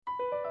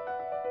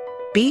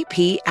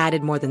BP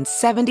added more than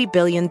 $70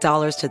 billion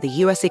to the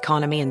U.S.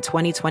 economy in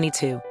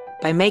 2022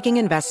 by making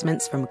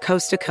investments from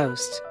coast to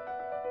coast.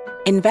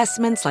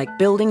 Investments like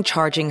building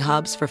charging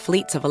hubs for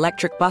fleets of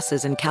electric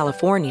buses in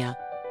California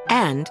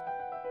and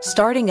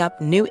starting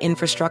up new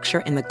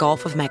infrastructure in the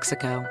Gulf of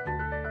Mexico.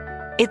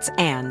 It's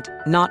and,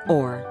 not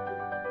or.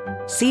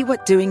 See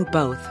what doing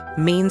both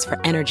means for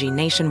energy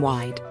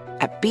nationwide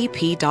at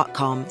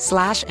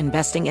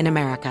bp.com/investing in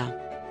America.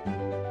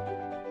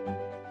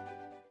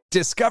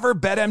 Discover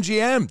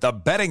BetMGM, the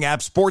betting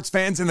app sports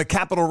fans in the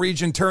capital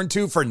region turn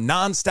to for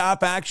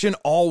nonstop action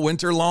all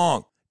winter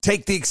long.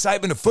 Take the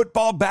excitement of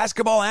football,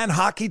 basketball, and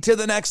hockey to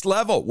the next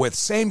level with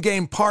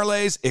same-game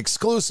parlays,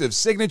 exclusive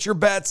signature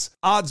bets,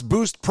 odds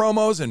boost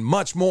promos, and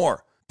much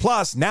more.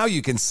 Plus, now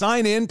you can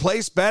sign in,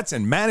 place bets,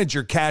 and manage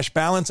your cash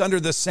balance under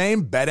the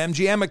same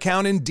BetMGM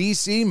account in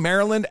D.C.,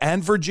 Maryland,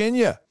 and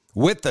Virginia.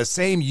 With the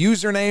same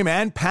username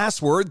and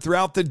password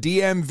throughout the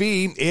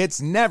DMV,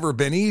 it's never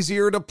been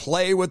easier to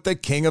play with the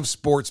king of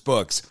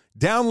sportsbooks.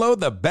 Download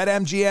the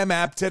BetMGM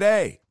app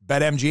today.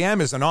 BetMGM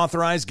is an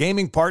authorized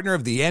gaming partner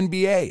of the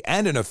NBA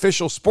and an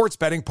official sports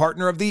betting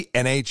partner of the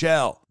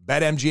NHL.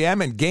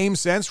 BetMGM and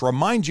GameSense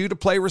remind you to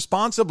play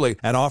responsibly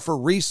and offer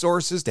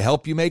resources to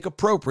help you make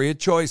appropriate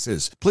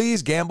choices.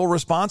 Please gamble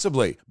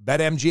responsibly.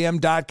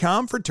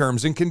 BetMGM.com for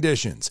terms and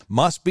conditions.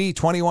 Must be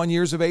 21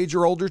 years of age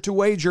or older to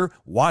wager.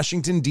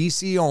 Washington,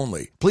 D.C.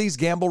 only. Please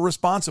gamble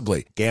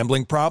responsibly.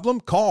 Gambling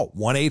problem? Call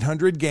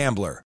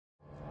 1-800-GAMBLER.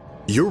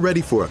 You're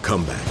ready for a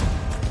comeback.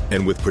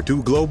 And with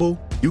Purdue Global,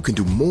 you can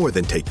do more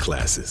than take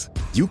classes.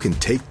 You can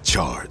take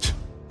charge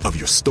of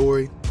your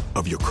story,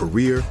 of your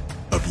career,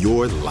 of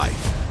your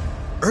life.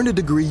 Earn a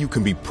degree you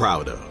can be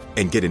proud of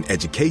and get an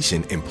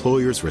education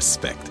employers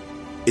respect.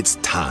 It's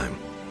time,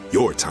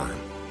 your time,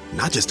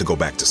 not just to go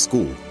back to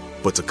school,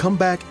 but to come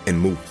back and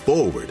move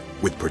forward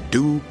with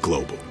Purdue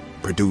Global,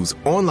 Purdue's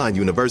online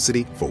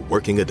university for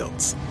working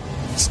adults.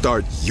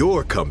 Start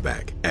your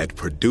comeback at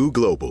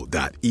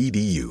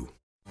purdueglobal.edu.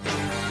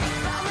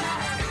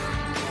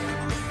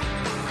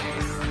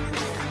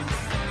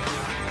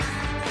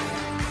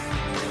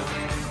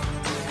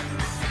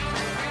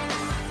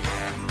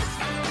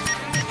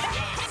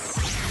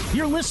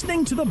 You're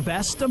listening to the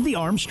best of the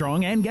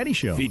Armstrong and Getty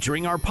Show.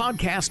 Featuring our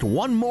podcast,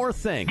 One More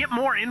Thing. Get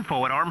more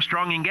info at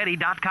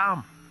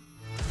armstrongandgetty.com.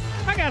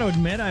 I got to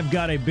admit, I've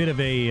got a bit of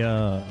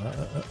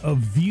a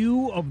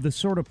view of the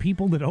sort of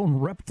people that own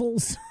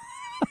reptiles.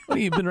 Well,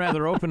 you've been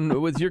rather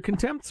open with your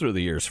contempt through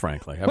the years,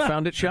 frankly. I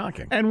found it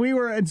shocking.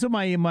 And so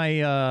my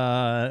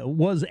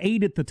was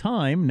 8 at the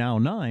time, now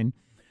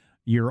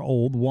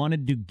 9-year-old,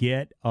 wanted to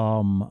get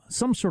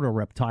some sort of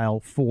reptile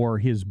for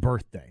his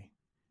birthday,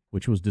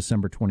 which was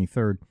December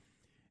 23rd.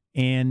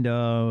 And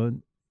I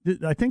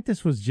think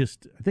this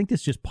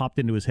just popped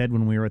into his head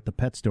when we were at the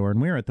pet store.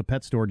 And we were at the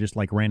pet store just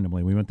like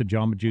randomly. We went to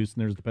Jamba Juice,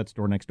 and there's the pet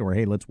store next door.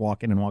 Hey, let's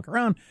walk in and walk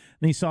around.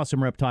 And he saw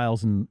some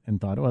reptiles and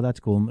thought, oh, that's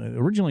cool. And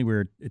originally, we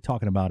were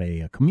talking about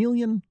a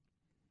chameleon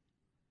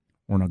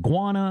or an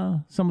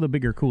iguana, some of the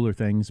bigger, cooler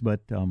things.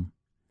 But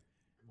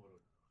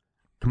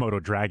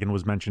Komodo dragon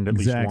was mentioned at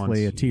least once.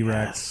 Exactly, a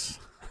T-Rex.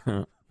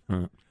 Yes.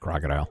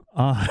 Crocodile.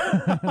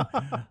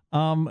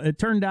 It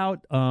turned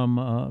out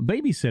a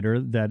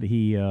babysitter that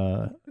he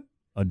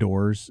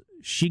adores,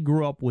 she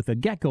grew up with a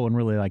gecko and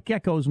really liked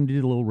geckos and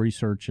did a little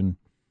research, and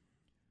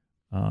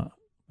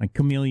like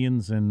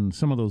chameleons and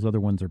some of those other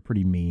ones are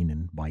pretty mean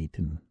and bite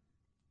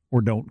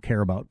or don't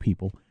care about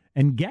people.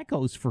 And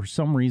geckos, for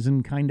some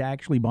reason, kind of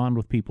actually bond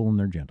with people and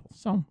they're gentle.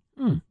 So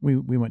we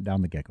went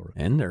down the gecko route.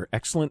 And they're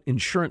excellent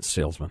insurance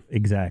salesmen.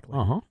 Exactly.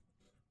 Uh-huh.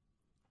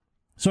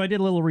 So I did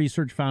a little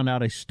research, found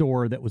out a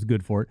store that was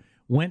good for it,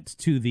 went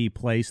to the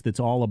place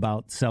that's all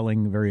about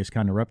selling various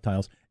kind of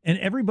reptiles, and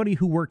everybody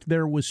who worked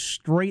there was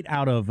straight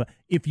out of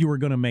if you were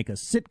going to make a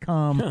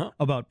sitcom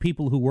about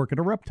people who work at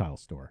a reptile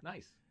store.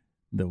 Nice.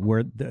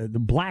 The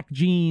black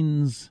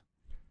jeans,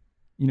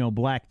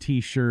 black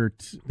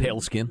T-shirt.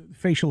 Pale skin.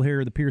 Facial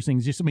hair, the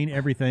piercings,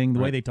 everything, the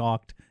way they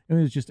talked. It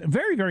was just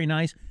very, very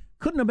nice.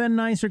 Couldn't have been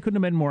nicer,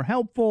 couldn't have been more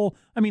helpful.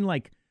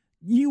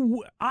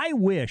 I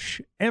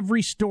wish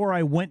every store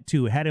I went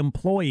to had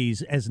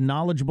employees as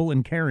knowledgeable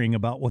and caring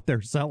about what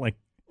they're selling.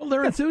 Well,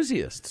 they're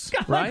enthusiasts,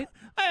 right?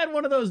 I had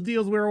one of those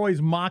deals we were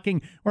always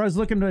mocking, where I was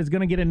looking, I got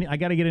to get a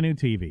new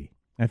TV.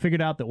 I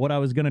figured out that what I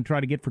was going to try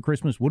to get for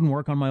Christmas wouldn't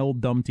work on my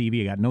old dumb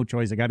TV. I got no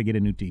choice. I got to get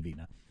a new TV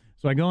now.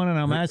 So I go in and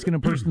I'm asking a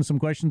person some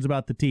questions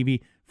about the TV.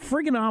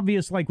 Friggin'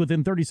 obvious, like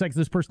within 30 seconds,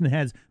 this person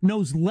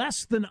knows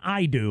less than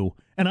I do.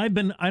 And I've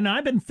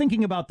been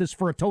thinking about this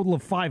for a total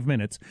of 5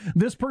 minutes.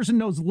 This person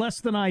knows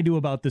less than I do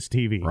about this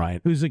TV. Right.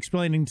 Who's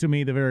explaining to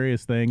me the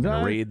various things.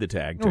 Read the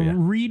tag to you.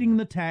 Reading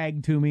the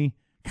tag to me.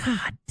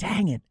 God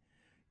dang it.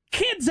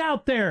 Kids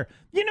out there.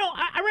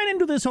 I ran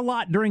into this a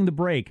lot during the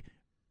break.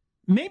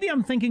 Maybe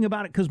I'm thinking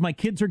about it because my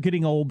kids are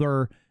getting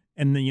older.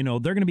 And, they're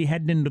going to be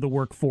heading into the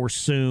workforce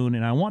soon,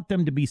 and I want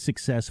them to be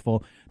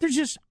successful. There's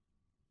just,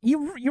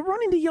 you run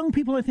into young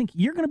people, I think,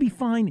 you're going to be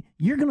fine.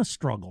 You're going to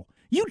struggle.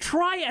 You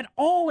try at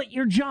all at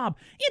your job.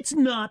 It's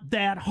not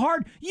that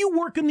hard. You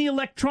work in the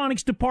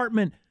electronics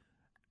department.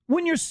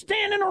 when you're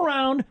standing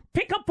around,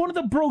 pick up one of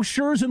the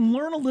brochures and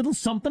learn a little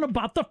something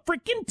about the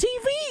freaking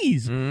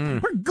TVs.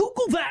 Or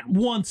Google that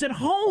once at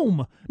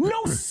home.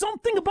 Know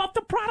something about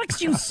the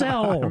products you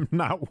sell. I'm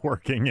not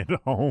working at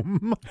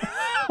home.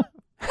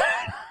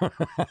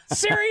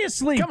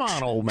 Seriously. Come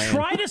on, old man.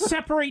 Try to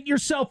separate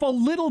yourself a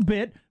little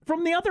bit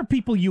from the other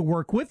people you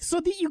work with so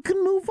that you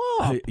can move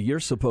up. You're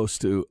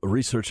supposed to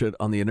research it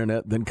on the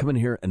internet, then come in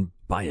here and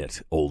buy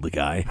it, old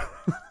guy.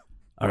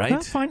 All right?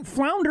 That's fine.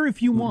 Flounder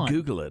if you want.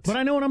 Google it. But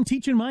I know what I'm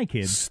teaching my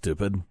kids.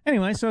 Stupid.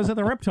 Anyway, so I was at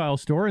the reptile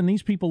store, and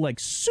these people, like,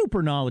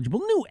 super knowledgeable,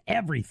 knew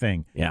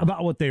everything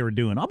about what they were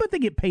doing. I'll bet they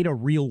get paid a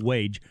real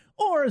wage.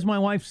 Or, as my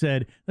wife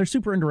said, they're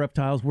super into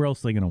reptiles. Where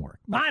else are they going to work?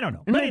 I don't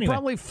know. And But they anyway,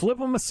 probably flip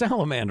them a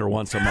salamander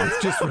once a month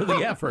just for the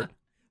effort.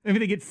 maybe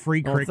they get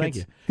free Well, thank crickets.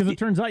 you. Because it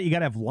turns out you got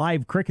to have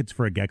live crickets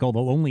for a gecko.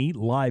 They'll only eat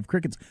live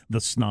crickets. The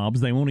snobs,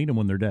 they won't eat them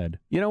when they're dead.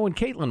 You know, when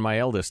Caitlin, my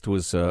eldest,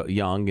 was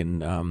young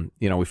and,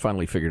 we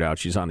finally figured out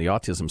she's on the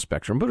autism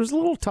spectrum, but it was a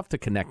little tough to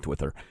connect with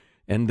her.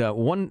 And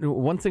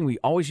one thing we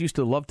always used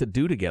to love to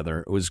do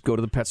together was go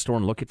to the pet store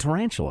and look at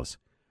tarantulas.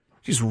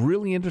 She's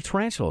really into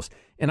tarantulas.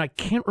 And I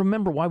can't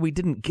remember why we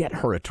didn't get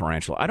her a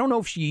tarantula. I don't know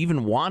if she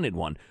even wanted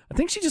one. I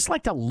think she just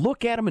liked to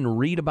look at them and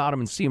read about them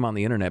and see them on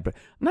the internet. But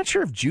I'm not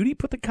sure if Judy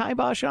put the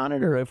kibosh on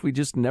it or if we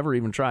just never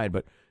even tried.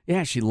 But,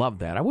 yeah, she loved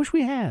that. I wish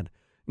we had.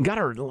 Got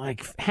her,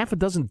 like, half a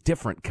dozen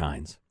different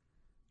kinds.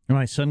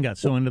 My son got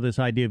so into this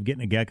idea of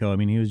getting a gecko. I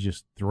mean, he was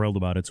just thrilled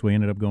about it. So we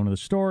ended up going to the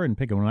store and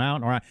picking one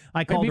out. Or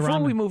I called Before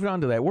around. we moved on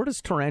to that, where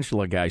does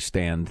tarantula guy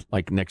stand,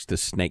 like, next to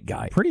snake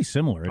guy? Pretty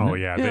similar, isn't Oh,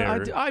 it? yeah. Yeah,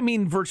 they're- I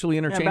mean virtually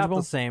interchangeable. about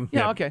the same.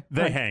 Yeah, okay.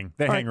 They hang.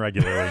 They hang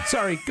regularly.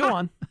 Sorry, go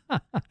on.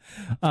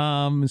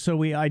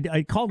 So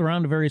I called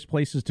around to various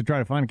places to try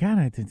to find. God,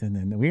 this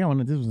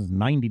was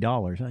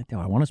 $90.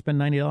 I want to spend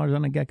 $90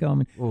 on a gecko. I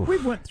mean, we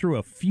went through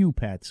a few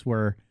pets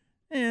where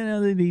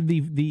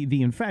the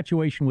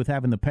infatuation with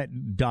having the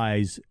pet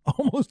dies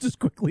almost as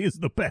quickly as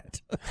the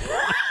pet.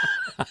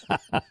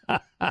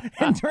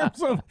 In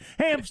terms of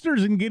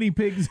hamsters and guinea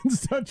pigs and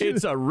such.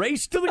 It's a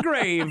race to the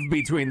grave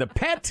between the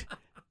pet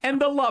and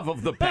the love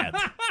of the pet.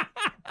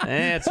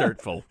 That's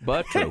hurtful,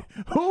 but true.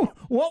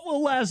 What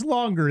will last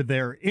longer,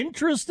 their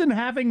interest in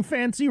having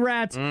fancy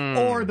rats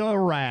or the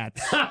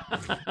rats?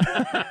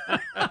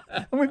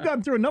 And we've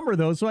gone through a number of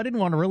those, so I didn't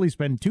want to really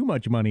spend too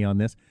much money on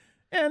this.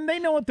 And they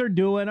know what they're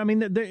doing. I mean,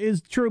 that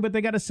is true, but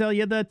they got to sell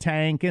you the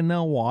tank and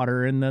the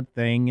water and the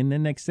thing. And the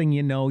next thing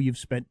you know, you've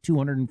spent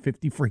 $250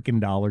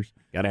 freaking dollars.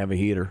 Got to have a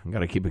heater. Got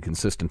to keep a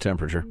consistent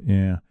temperature.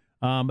 Yeah.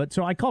 But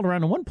so I called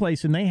around to one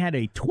place and they had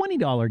a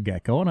 $20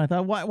 gecko. And I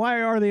thought, why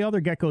are the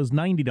other geckos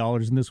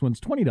 $90 and this one's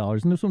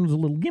 $20? And this one was a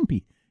little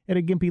gimpy. It had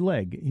a gimpy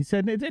leg. He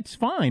said, it's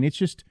fine. It's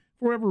just,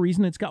 for whatever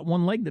reason, it's got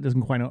one leg that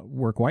doesn't quite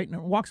work right and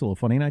it walks a little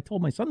funny. And I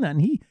told my son that,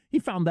 and he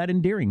found that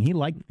endearing. He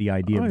liked the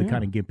idea of the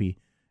kind of gimpy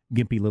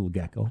little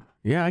gecko.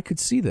 Yeah, I could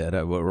see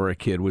that. Where a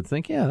kid would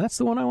think, yeah, that's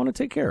the one I want to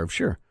take care of.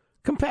 Sure.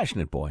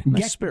 Compassionate boy.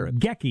 Nice spirit.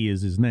 Gecky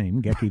is his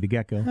name. Gecky the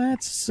gecko.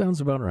 That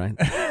sounds about right.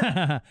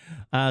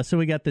 So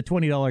we got the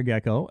 $20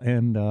 gecko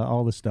and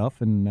all the stuff,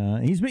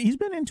 and he's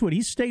been into it.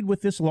 He's stayed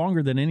with this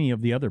longer than any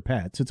of the other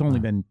pets. It's only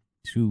been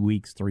 2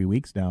 weeks, 3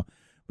 weeks now,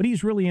 but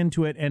he's really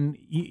into it. And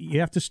you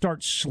have to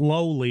start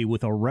slowly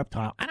with a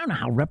reptile. I don't know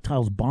how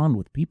reptiles bond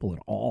with people at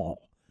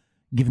all,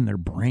 given their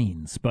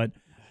brains, but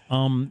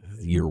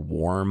You're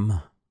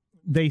warm.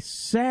 they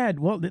said,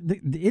 well,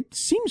 it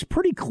seems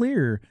pretty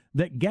clear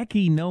that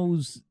Gecky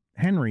knows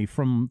Henry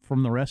from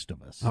the rest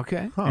of us.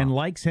 Okay. And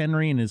likes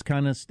Henry and is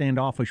kind of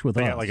standoffish with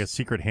They us. got like a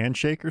secret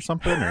handshake or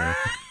something? Or?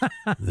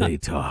 They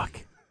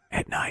talk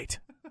at night.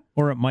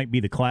 Or it might be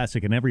the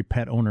classic, and every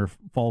pet owner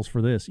falls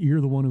for this.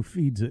 You're the one who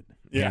feeds it.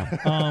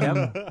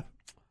 Yeah.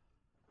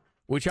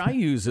 Which I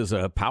use as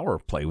a power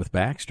play with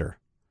Baxter.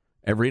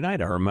 Every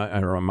night I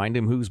remind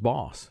him who's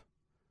boss.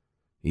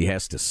 He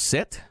has to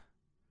sit.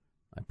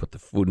 I put the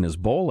food in his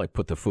bowl. I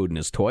put the food in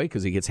his toy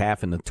because he gets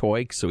half in the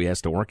toy, so he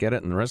has to work at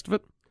it and the rest of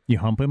it. You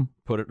hump him?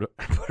 Put it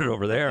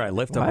over there. I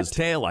lift up his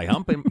tail. I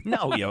hump him.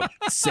 No, you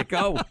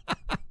sicko.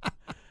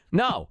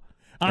 No.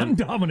 I'm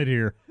dominant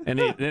here. And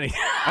then he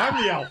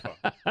I'm the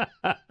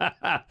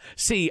alpha.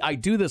 See, I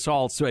do this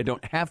all so I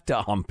don't have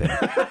to hump him.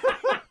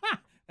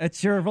 That's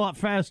sure a lot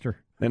faster.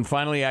 Then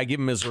finally I give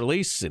him his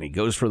release, and he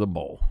goes for the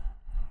bowl.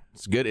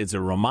 It's good. It's a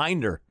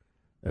reminder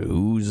of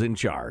who's in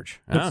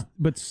charge. Huh?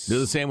 But Do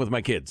the same with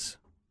my kids.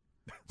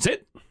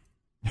 Sit.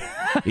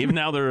 Even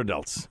now they're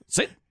adults.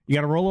 Sit. you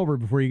got to roll over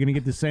before you're going to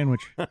get the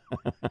sandwich.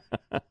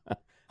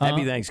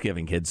 Happy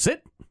Thanksgiving, kids.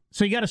 Sit.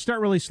 So you got to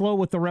start really slow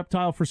with the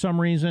reptile for some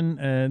reason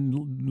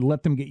and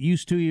let them get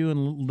used to you,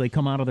 and they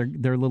come out of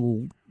their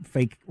little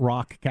fake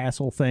rock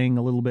castle thing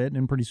a little bit,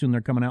 and pretty soon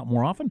they're coming out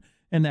more often,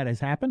 and that has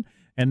happened.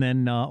 And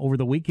then over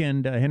the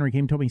weekend, Henry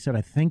came to me, he said,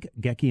 I think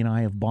Gecky and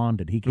I have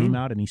bonded. He came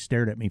out and he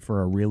stared at me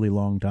for a really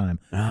long time.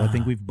 So I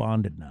think we've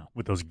bonded now.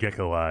 With those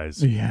gecko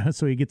eyes. Yeah,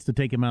 so he gets to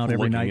take him out every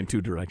Looking night. in two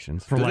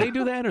directions. For Do like- they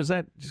do that, or is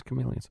that just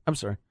chameleons? I'm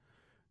sorry.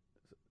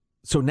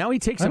 So now he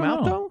takes I him don't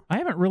out, know. though? I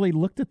haven't really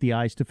looked at the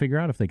eyes to figure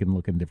out if they can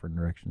look in different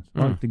directions.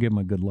 I'll have to give him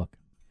a good look.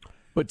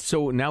 But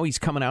so now he's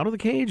coming out of the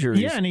cage, or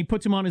Yeah, and he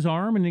puts him on his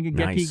arm, and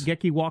Nice.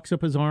 Gecko walks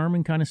up his arm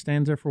and kind of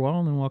stands there for a while,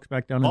 and then walks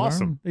back down his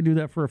Awesome. arm. They do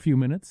that for a few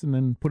minutes, and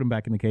then put him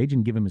back in the cage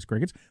and give him his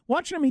crickets.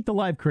 Watching him eat the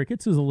live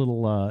crickets is a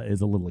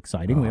little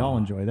exciting. We all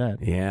enjoy that.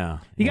 yeah,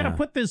 You got to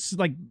put this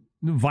like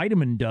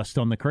vitamin dust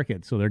on the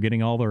crickets, so they're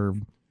getting all their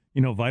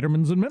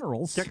vitamins and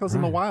minerals. Geckos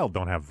in the wild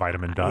don't have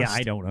vitamin dust. Yeah,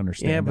 I don't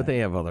understand. yeah, but that. they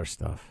have other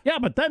stuff. Yeah,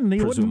 but then they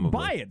wouldn't Presumably.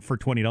 buy it for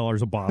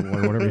 $20 a bottle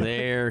or whatever.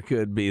 There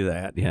could be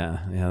that. Yeah,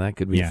 that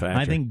could be a factor.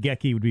 I think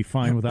Gecko would be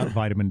fine without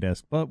vitamin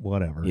dust, but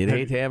whatever. You'd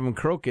hate to have him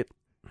croak it.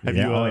 Have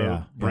Yeah,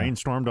 you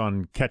brainstormed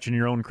on catching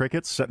your own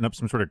crickets, setting up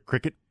some sort of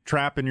cricket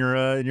trap in your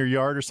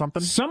yard or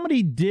something?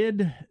 Somebody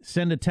did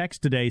send a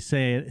text today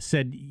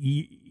said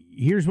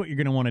here's what you're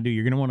going to want to do.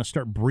 You're going to want to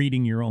start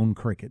breeding your own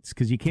crickets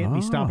because you can't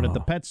be stopping at the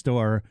pet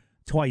store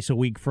twice a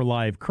week for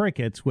live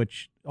crickets,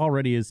 which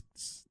already it's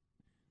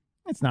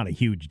not a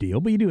huge deal,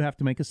 but you do have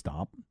to make a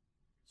stop.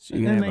 So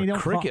you And can they have a don't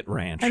cricket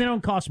ranch. And they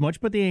don't cost much,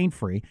 but they ain't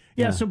free.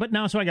 Yeah. So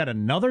I got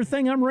another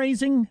thing I'm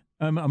raising.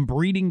 I'm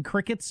breeding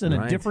crickets in a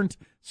Right. different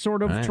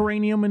sort of Right.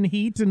 terranium and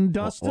heat and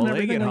dust Well, and they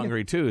everything. get like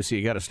hungry too, so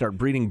you got to start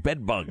breeding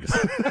bed bugs,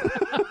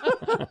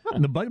 that.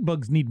 And the bug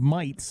bugs need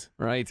mites.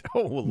 right?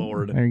 Oh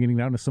Lord, They're getting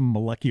down to some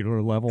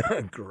molecular level.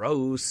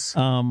 gross.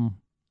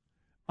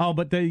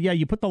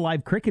 You put the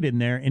live cricket in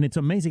there, and it's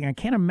amazing. I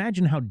can't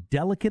imagine how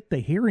delicate the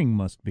hearing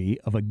must be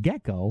of a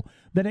gecko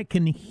that it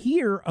can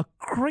hear a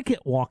cricket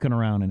walking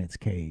around in its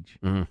cage.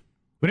 Mm.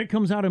 But it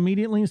comes out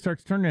immediately and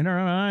starts turning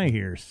around. I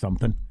hear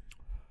something.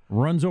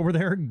 Runs over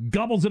there,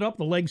 gobbles it up,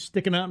 the legs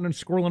sticking out and then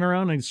swirling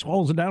around, and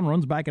swallows it down,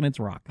 runs back in its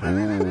rock.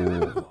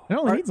 It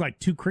only needs like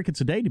 2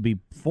 crickets a day to be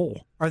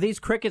full. Are these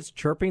crickets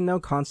chirping though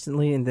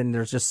constantly, and then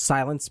there's just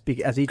silence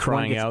as each one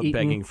Crying gets out, eaten?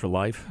 begging for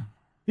life.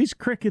 These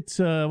crickets,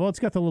 it's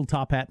got the little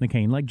top hat and the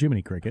cane, like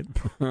Jiminy Cricket.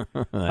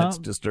 That's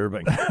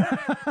disturbing.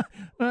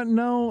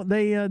 No,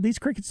 these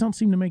crickets don't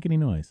seem to make any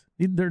noise.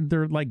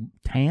 They're like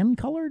tan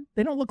colored.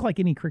 They don't look like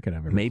any cricket I've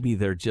ever. Maybe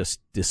they're just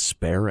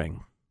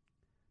despairing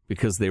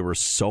because they were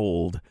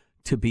sold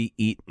to be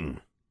eaten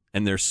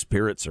and their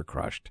spirits are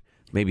crushed.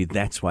 Maybe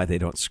that's why they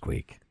don't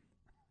squeak.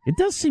 It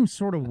does seem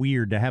sort of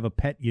weird to have a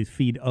pet you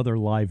feed other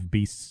live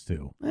beasts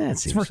to.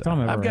 It's the first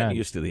time I've ever gotten had.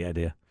 used to the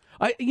idea.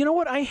 You know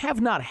what? I have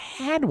not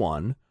had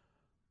one.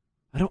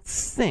 I don't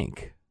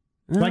think.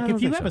 No, I Like don't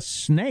if you think have so. a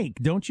snake,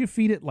 don't you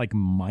feed it like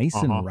mice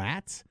and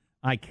rats?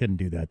 I couldn't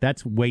do that.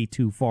 That's way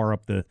too far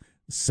up the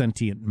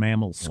sentient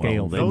mammal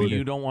scale. Well, for me then to-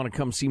 you don't want to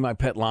come see my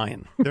pet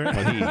lion. They're, What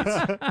he eats.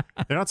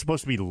 they're not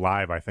supposed to be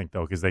live, I think,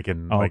 though, because they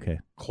can Okay.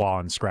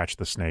 claw and scratch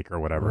the snake or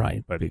whatever.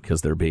 Right, But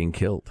because they're being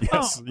killed.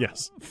 yes,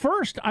 yes.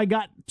 First, I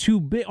got too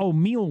big. Oh,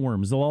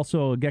 mealworms. They'll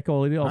also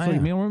gecko. They also yeah.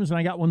 eat mealworms, and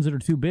I got ones that are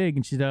too big.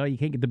 And she said, "Oh, you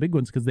can't get the big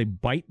ones because they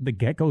bite the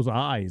gecko's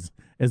eyes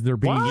as they're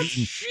being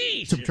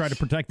eaten to try to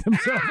protect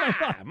themselves."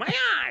 My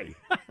eye!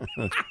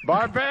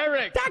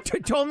 Barbaric! Doctor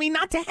told me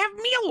not to have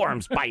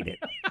mealworms bite it.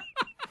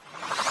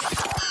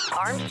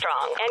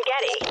 Armstrong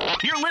and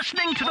Getty. You're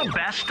listening to the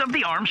best of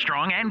the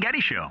Armstrong and Getty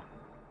Show.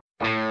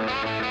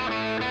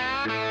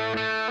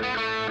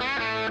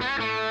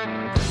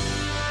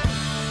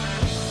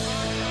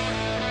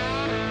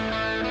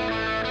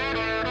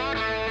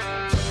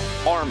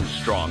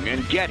 Armstrong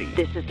and Getty.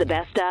 This is the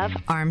best of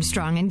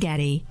Armstrong and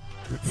Getty.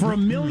 For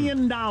 $1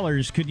 million,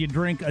 could you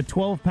drink a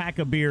 12-pack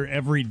of beer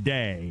every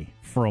day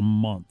for a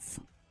month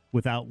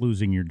without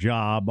losing your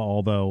job?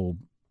 Although,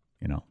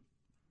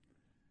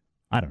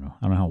 I don't know.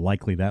 I don't know how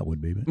likely that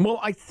would be. But. Well,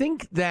 I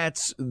think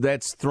that's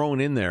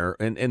thrown in there,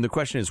 and the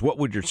question is, what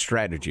would your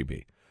strategy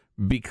be?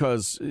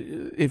 Because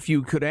if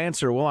you could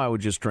answer, well, I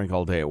would just drink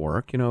all day at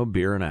work, a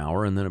beer an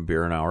hour, and then a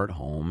beer an hour at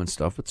home and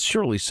stuff, but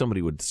surely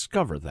somebody would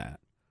discover that.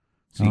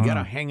 So you got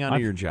to hang on to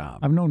your job.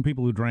 I've known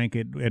people who drank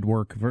at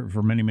work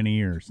for many, many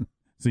years.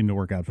 Seemed to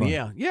work out fine.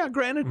 Yeah,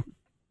 granted.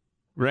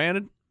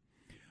 And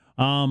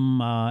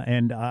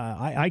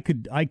I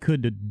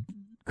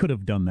could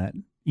have done that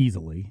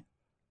easily.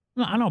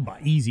 No, I don't know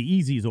about easy.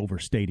 Easy is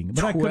overstating it,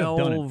 but I could have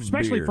done it, 12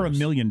 especially for $1 beers.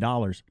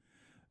 million.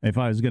 If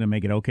I was going to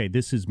make it, okay,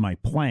 this is my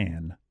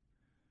plan.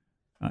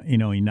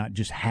 You're not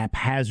just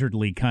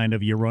haphazardly kind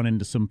of, you run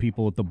into some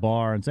people at the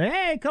bar and say,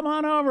 hey, come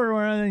on over.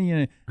 And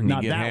you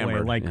Not get that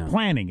hammered, way, like yeah.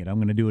 planning it. I'm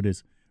going to do it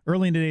as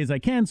early in the day as I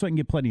can so I can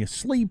get plenty of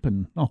sleep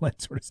and all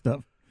that sort of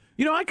stuff.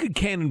 I could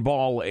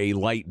cannonball a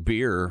light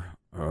beer.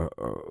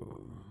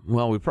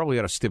 Well, we probably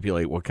got to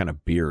stipulate what kind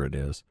of beer it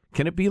is.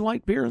 Can it be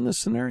light beer in this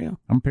scenario?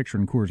 I'm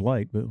picturing Coors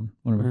Light, but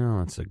whatever.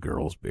 Well, it's a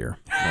girl's beer.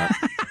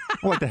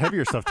 Well, like the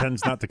heavier stuff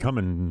tends not to come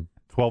in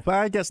 12.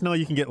 I guess, no,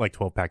 you can get like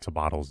 12 packs of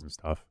bottles and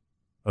stuff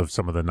of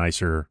some of the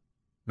nicer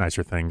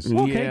things.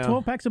 Okay, Yeah.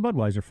 12 packs of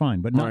Budweiser,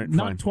 fine, but All right,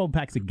 not fine. 12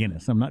 packs of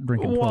Guinness. I'm not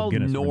drinking 12 Well,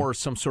 Guinness. nor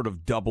some sort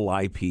of double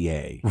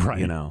IPA.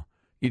 Right.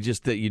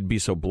 You'd be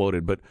so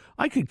bloated. But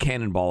I could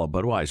cannonball a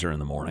Budweiser in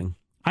the morning.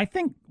 I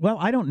think. Well,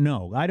 I don't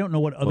know. I don't know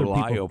what other Little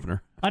people. eye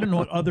opener. I don't know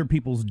what other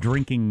people's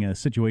drinking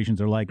situations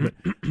are like, but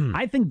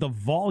I think the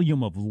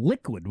volume of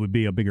liquid would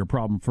be a bigger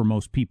problem for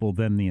most people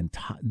than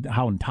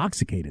how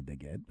intoxicated they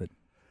get. But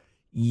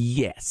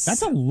Yes,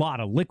 that's a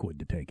lot of liquid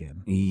to take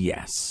in.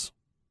 Yes.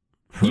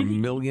 For $1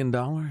 million?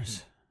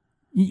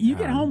 You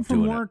get home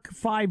from work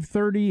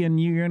 5:30,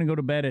 and you're going to go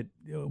to bed at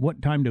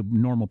what time do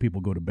normal people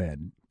go to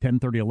bed?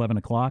 10:30, 11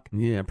 o'clock?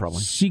 Yeah,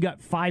 probably. So you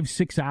got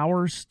 5-6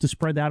 hours to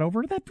spread that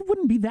over? That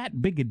wouldn't be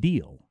that big a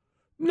deal.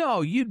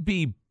 No, you'd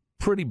be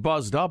pretty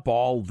buzzed up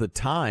all the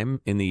time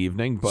in the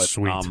evening. But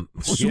Sweet.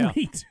 Yeah.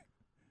 Sweet.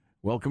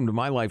 Welcome to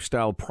my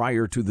lifestyle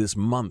prior to this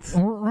month.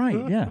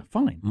 Right, yeah,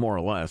 fine. More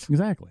or less.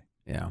 Exactly.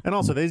 Yeah. And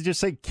also, they just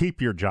say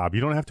keep your job.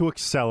 You don't have to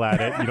excel at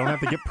it. You don't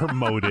have to get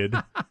promoted,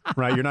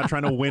 right? You're not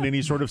trying to win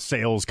any sort of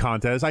sales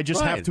contest. I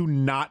just have to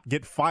not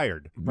get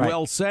fired. Right.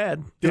 Well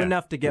said. Do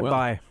enough to get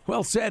by.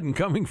 Well said, and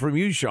coming from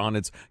you, Sean,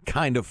 it's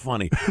kind of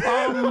funny.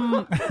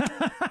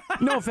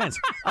 No offense.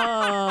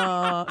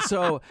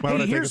 So Why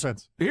would I take here's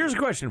offense? a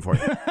question for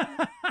you.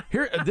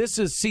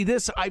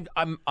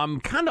 I'm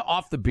kind of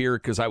off the beer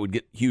because I would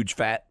get huge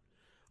fat.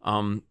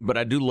 But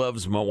I do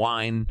love my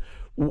wine.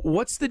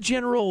 What's the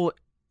general?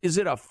 Is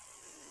it a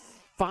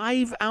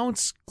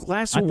 5-ounce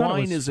glass of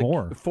wine? Is it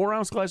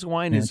 4-ounce glass of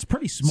wine? It's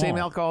pretty small. Same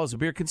alcohol as a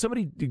beer. Can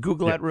somebody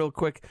Google that real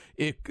quick?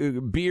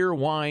 Beer,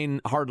 wine,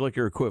 hard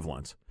liquor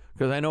equivalents.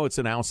 Because I know it's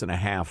 1.5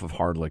 ounces of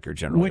hard liquor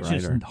generally, Which right?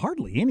 is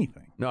hardly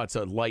anything. No, it's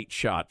a light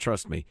shot.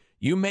 Trust me.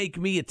 You make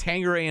me a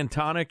Tanqueray and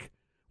tonic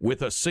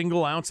with a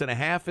single 1.5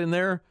 ounces in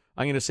there,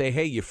 I'm going to say,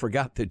 hey, you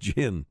forgot the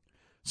gin.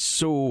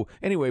 So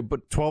anyway,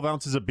 but 12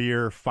 ounces of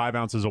beer, 5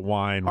 ounces of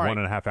wine,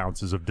 1.5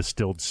 ounces of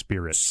distilled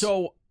spirits.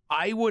 So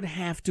I would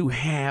have to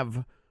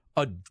have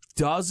a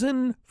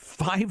dozen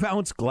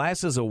 5-ounce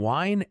glasses of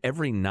wine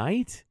every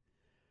night.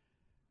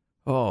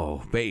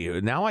 Oh,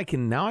 babe, now I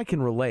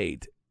can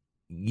relate.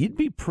 You'd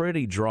be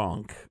pretty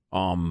drunk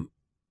all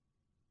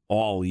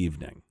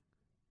evening,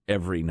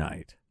 every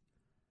night.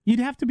 You'd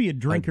have to be a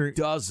drinker. A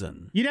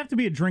dozen. You'd have to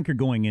be a drinker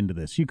going into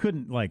this. You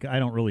couldn't, I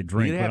don't really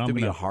drink. You'd have but to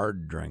be a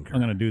hard drinker.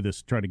 I'm going to do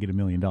this, try to get $1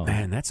 million.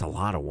 Man, that's a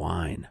lot of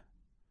wine.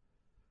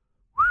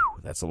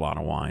 Whew, that's a lot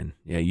of wine.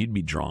 Yeah, you'd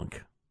be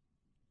drunk.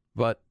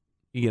 But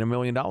you get $1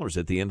 million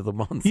at the end of the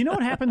month. You know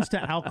what happens to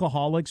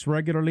alcoholics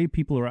regularly?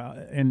 People are,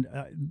 and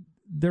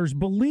there's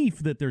belief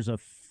that there's a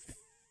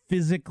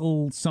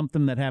physical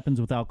something that happens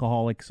with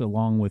alcoholics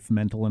along with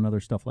mental and other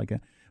stuff like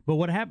that. But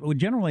what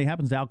generally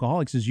happens to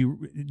alcoholics is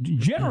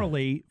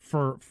generally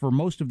for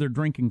most of their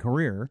drinking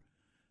career,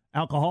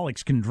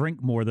 alcoholics can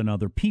drink more than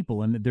other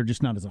people, and they're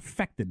just not as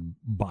affected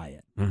by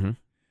it. Mm-hmm.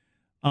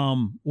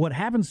 What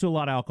happens to a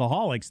lot of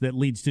alcoholics that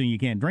leads to you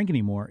can't drink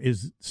anymore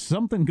is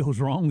something goes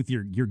wrong with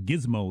your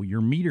gizmo,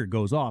 your meter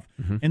goes off,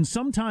 and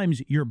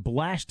sometimes you're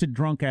blasted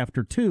drunk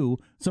after 2.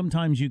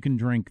 Sometimes you can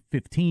drink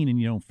 15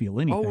 and you don't feel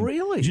anything. Oh,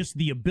 really? Just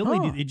the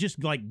ability, it just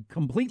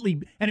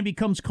completely, and it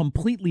becomes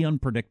completely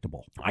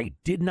unpredictable. I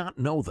did not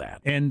know that,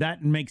 and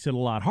that makes it a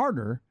lot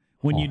harder.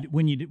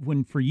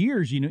 When for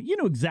years you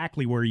know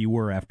exactly where you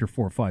were after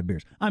 4 or 5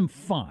 beers. I'm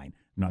fine.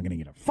 I'm not going to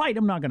get a fight.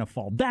 I'm not going to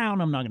fall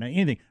down. I'm not going to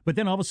anything. But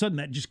then all of a sudden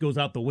that just goes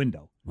out the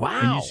window. Wow.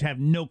 And you just have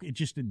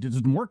it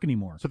doesn't work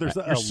anymore. So there's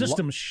your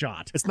system's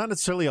shot. It's not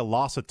necessarily a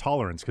loss of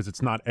tolerance because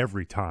it's not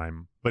every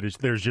time, but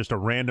there's just a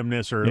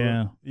randomness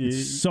or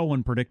it's so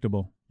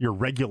unpredictable. Your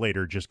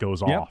regulator just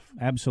goes off.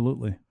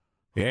 Absolutely.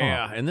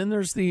 Yeah, and then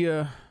there's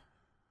the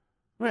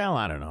well,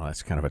 I don't know.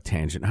 That's kind of a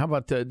tangent. How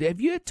about have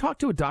you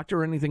talked to a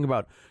doctor or anything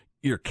about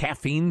your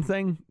caffeine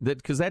thing?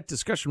 Because that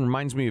discussion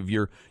reminds me of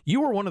you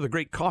were one of the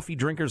great coffee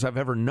drinkers I've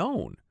ever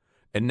known,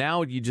 and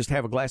now you just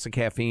have a glass of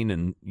caffeine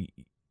and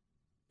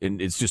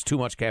it's just too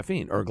much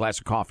caffeine, or a glass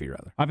of coffee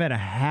rather. I've had a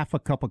half a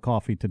cup of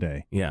coffee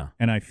today. Yeah,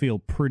 and I feel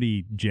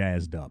pretty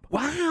jazzed up.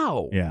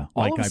 Wow. Yeah,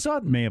 all of a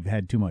sudden, I may have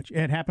had too much.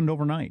 It happened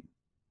overnight.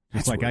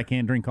 It's like weird. I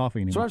can't drink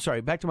coffee anymore. So I'm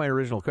sorry. Back to my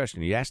original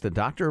question. You asked the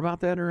doctor about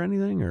that or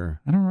anything, or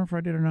I don't remember if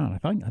I did or not. I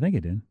think I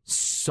did.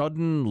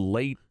 Sudden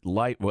late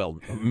life,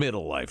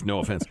 middle life. No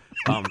offense.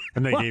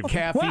 And they gave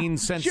caffeine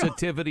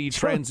sensitivity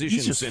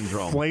transition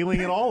syndrome. Flailing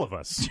at all of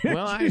us.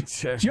 Well,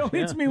 Joe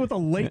hits me with a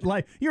late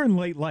life. You're in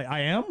late life. I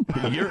am.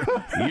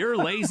 You're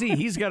lazy.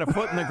 He's got a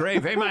foot in the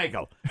grave. Hey,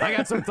 Michael, I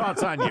got some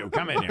thoughts on you.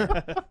 Come in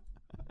here.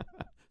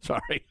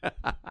 Sorry.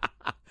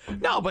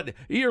 No, but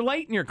you're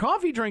late in your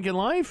coffee drinking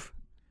life.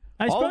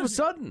 All of a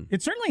sudden.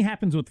 It certainly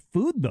happens with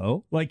food,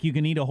 though. Like you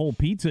can eat a whole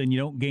pizza and you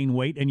don't gain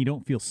weight and you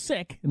don't feel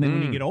sick. And then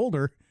when you get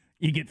older,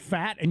 you get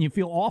fat and you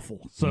feel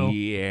awful. So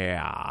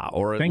yeah,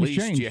 or at least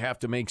change. You have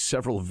to make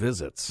several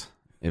visits,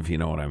 if you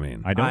know what I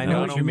mean. I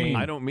know what you mean.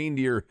 I don't mean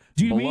to your...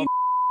 Do you mean...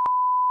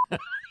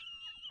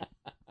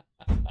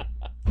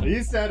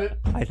 He said it.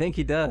 I think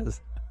he does.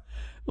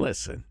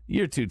 Listen,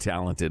 you're too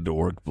talented to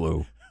work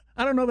blue.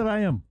 I don't know that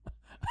I am.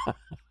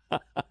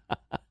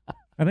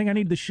 I think I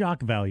need the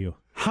shock value.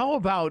 How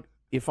about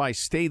if I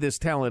stay this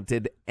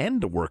talented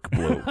and work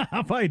blue?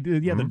 If I do,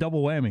 the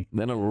double whammy.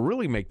 Then it'll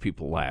really make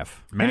people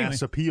laugh.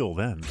 Mass appeal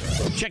then.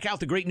 Check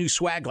out the great new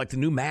swag like the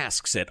new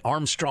masks at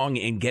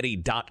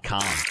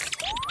ArmstrongandGetty.com.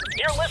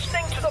 You're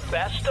listening to the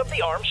best of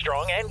the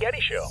Armstrong and Getty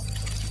Show.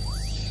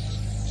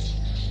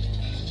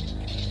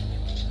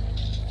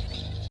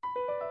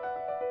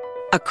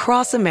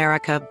 Across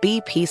America,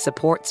 BP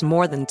supports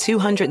more than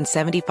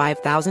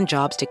 275,000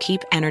 jobs to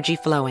keep energy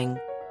flowing.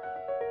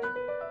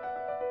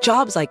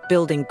 Jobs like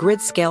building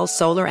grid-scale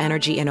solar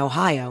energy in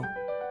Ohio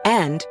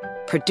and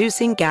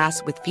producing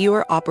gas with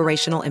fewer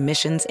operational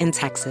emissions in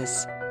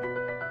Texas.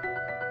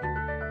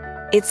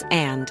 It's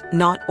and,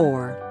 not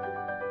or.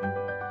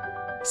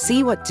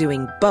 See what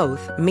doing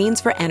both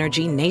means for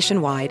energy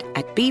nationwide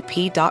at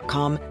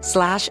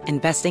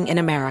bp.com/investing in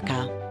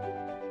America.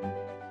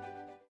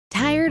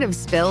 Tired of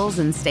spills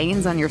and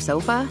stains on your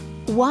sofa?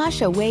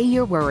 Wash away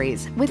your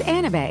worries with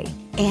Anabay.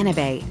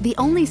 Anabay, the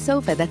only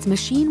sofa that's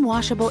machine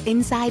washable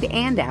inside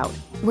and out,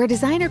 where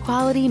designer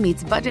quality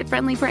meets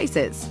budget-friendly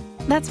prices.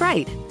 That's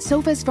right,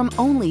 sofas from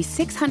only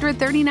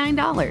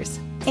 $639.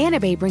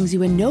 Anabay brings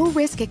you a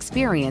no-risk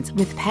experience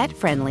with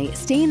pet-friendly,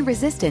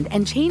 stain-resistant,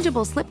 and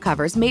changeable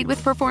slipcovers made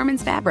with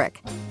performance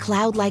fabric,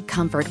 cloud-like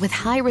comfort with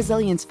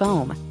high-resilience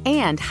foam,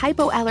 and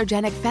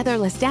hypoallergenic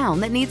featherless down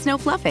that needs no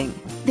fluffing.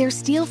 Their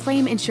steel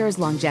frame ensures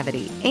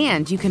longevity,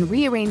 and you can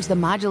rearrange the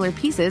modular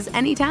pieces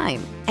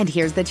anytime. And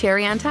here's the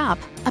cherry on top,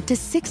 up to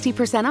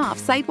 60% off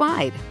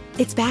site-wide.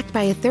 It's backed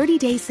by a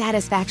 30-day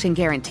satisfaction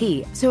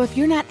guarantee, so if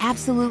you're not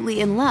absolutely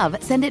in love,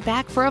 send it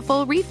back for a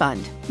full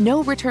refund.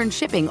 No return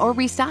shipping or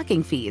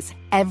restocking fees.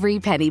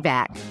 Every penny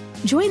back.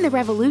 Join the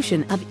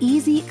revolution of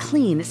easy,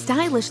 clean,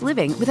 stylish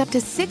living with up to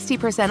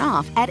 60%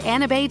 off at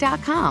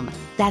anabay.com.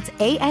 That's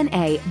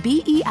ANABEI.com.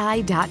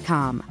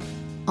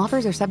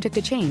 Offers are subject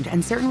to change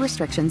and certain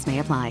restrictions may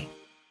apply.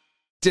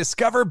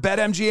 Discover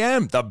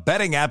BetMGM, the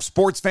betting app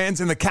sports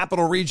fans in the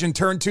capital region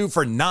turn to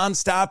for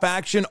nonstop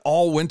action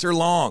all winter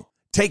long.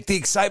 Take the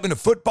excitement of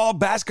football,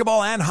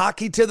 basketball, and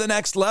hockey to the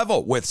next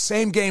level with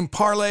same-game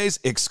parlays,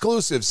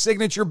 exclusive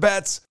signature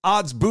bets,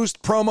 odds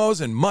boost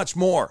promos, and much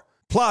more.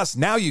 Plus,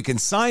 now you can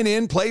sign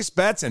in, place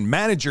bets, and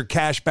manage your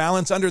cash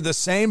balance under the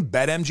same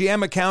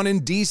BetMGM account in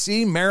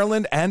D.C.,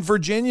 Maryland, and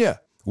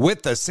Virginia.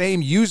 With the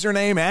same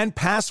username and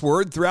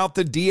password throughout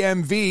the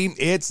DMV,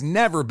 it's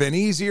never been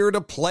easier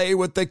to play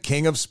with the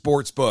king of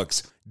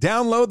sportsbooks.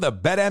 Download the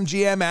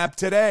BetMGM app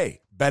today.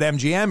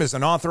 BetMGM is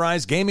an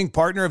authorized gaming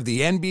partner of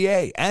the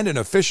NBA and an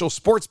official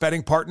sports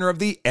betting partner of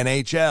the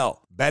NHL.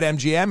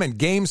 BetMGM and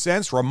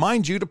GameSense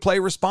remind you to play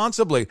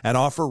responsibly and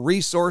offer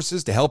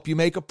resources to help you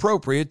make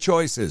appropriate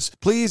choices.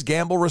 Please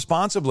gamble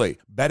responsibly.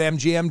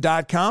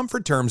 BetMGM.com for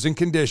terms and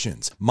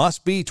conditions.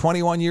 Must be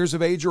 21 years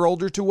of age or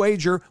older to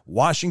wager.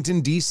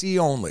 Washington, D.C.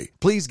 only.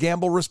 Please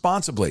gamble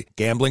responsibly.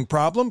 Gambling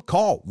problem?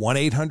 Call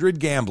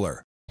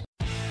 1-800-GAMBLER.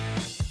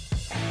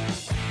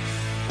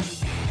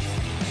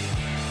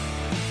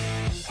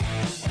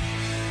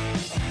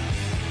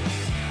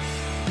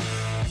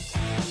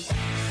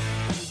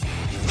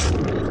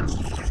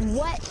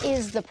 What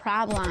is the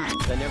problem?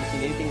 I've never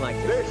seen anything like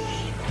this.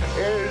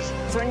 This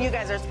is when you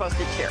guys are supposed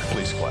to cheer.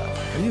 Please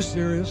clap. Are you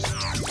serious?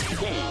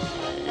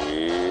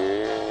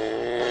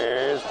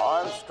 Here's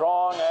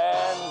Armstrong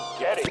and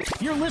Getty.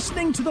 You're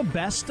listening to the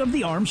best of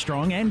the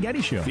Armstrong and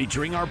Getty Show.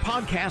 Featuring our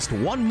podcast,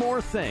 One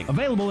More Thing.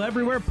 Available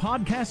everywhere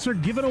podcasts are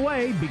given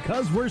away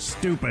because we're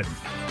stupid.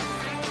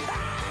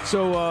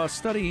 So,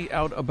 study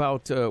out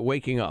about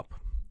waking up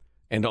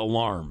and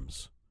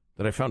alarms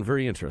that I found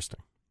very interesting.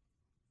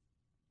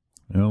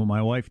 You know,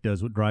 my wife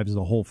does what drives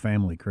the whole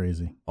family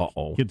crazy.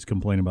 Uh-oh. Kids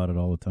complain about it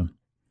all the time.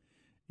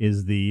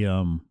 Is the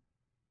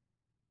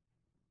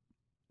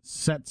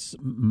sets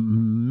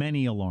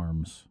many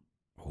alarms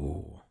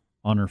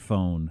on her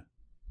phone,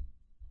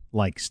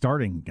 like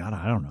starting, God,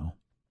 I don't know,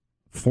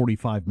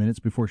 45 minutes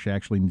before she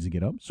actually needs to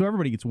get up. So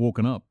everybody gets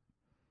woken up.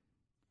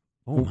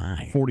 Oh,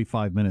 my.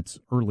 45 minutes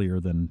earlier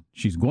than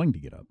she's going to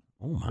get up.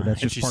 Oh, my. So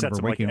that's and just she part sets of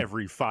her them like waking up.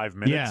 every 5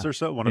 minutes or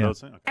so? One of those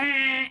things? Okay.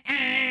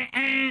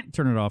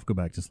 Turn it off, go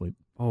back to sleep.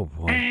 Oh,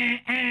 boy.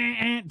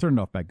 Turn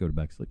it off, go to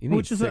back to sleep. You need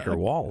Which is thicker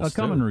walls, a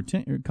common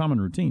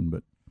routine,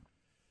 but...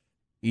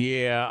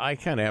 Yeah, I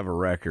kind of have a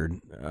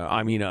record.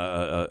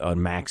 A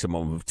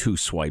maximum of 2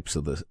 swipes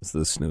of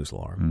the snooze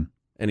alarm.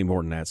 Any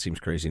more than that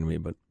seems crazy to me,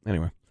 but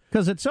anyway.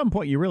 Because at some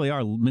point you really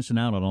are missing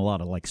out on a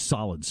lot of like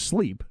solid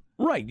sleep.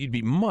 Right, you'd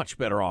be much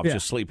better off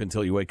just sleep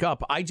until you wake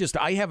up. I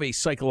have a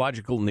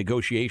psychological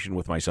negotiation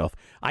with myself.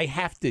 I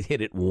have to hit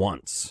it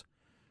once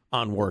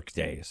on work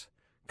days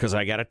because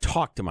I got to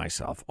talk to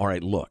myself. All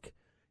right, look,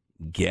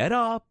 get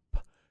up.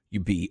 You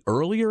be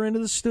earlier into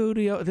the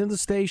studio, into the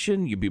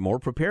station. You be more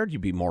prepared. You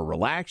be more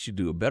relaxed. You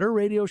do a better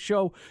radio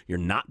show. You're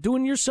not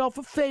doing yourself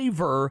a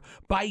favor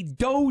by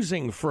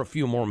dozing for a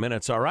few more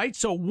minutes, all right?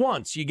 So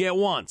once, you get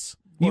once.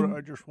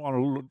 I just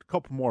want a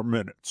couple more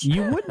minutes.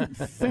 You wouldn't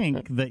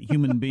think that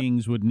human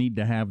beings would need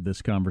to have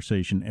this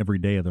conversation every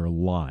day of their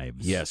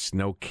lives. Yes,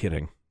 no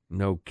kidding.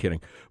 No kidding.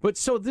 But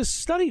so this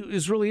study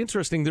is really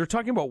interesting. They're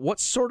talking about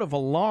what sort of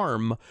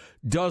alarm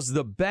does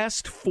the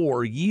best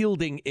for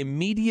yielding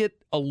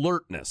immediate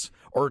alertness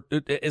or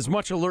as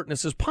much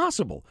alertness as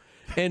possible.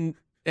 And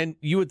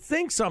you would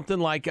think something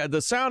like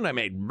the sound I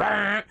made,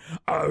 bah,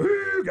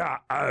 ahooga,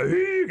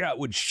 ahooga,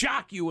 would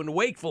shock you in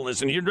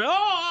wakefulness. And you'd be,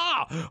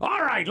 all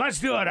right, let's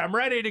do it. I'm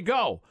ready to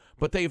go.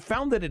 But they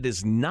found that it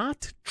is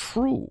not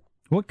true.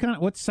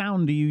 What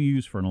sound do you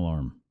use for an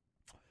alarm?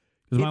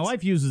 Because my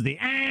wife uses the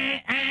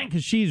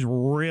because she's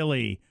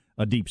really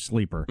a deep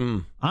sleeper.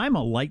 I'm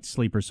a light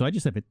sleeper, so I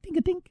just have a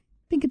dink-a-dink,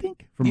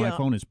 dink from my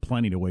phone is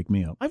plenty to wake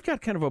me up. I've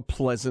got kind of a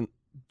pleasant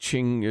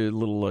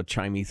little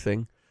chimey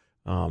thing.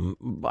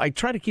 I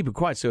try to keep it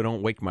quiet so I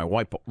don't wake my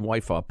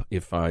wife up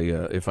if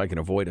I can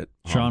avoid it.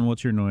 Sean,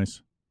 what's your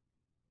noise?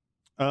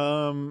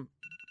 That's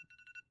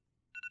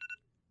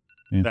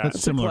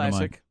similar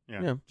classic. to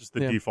mine. Yeah, just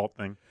the default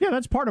thing. Yeah,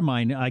 that's part of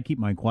mine. I keep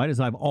mine quiet, as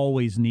I've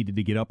always needed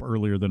to get up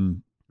earlier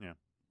than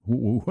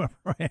whoever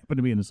I happen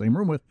to be in the same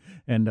room with,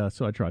 and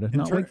so I try to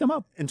not wake them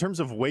up. In terms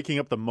of waking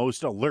up the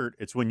most alert,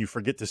 it's when you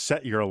forget to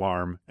set your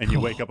alarm and you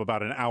wake up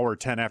about an hour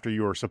 10 after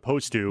you were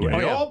supposed to. And,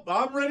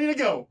 I'm ready to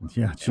go.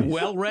 Yeah,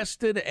 well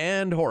rested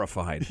and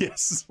horrified.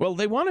 Yes. Well,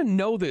 they want to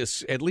know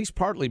this, at least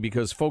partly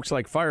because folks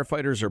like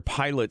firefighters or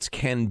pilots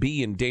can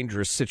be in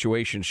dangerous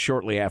situations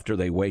shortly after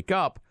they wake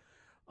up.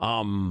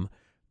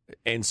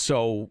 And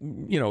so,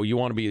 you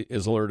want to be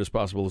as alert as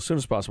possible, as soon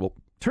as possible.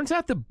 Turns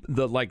out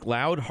the like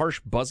loud,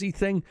 harsh, buzzy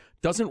thing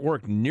doesn't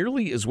work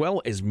nearly as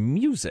well as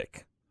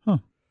music. Huh.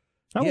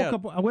 I woke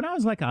up when I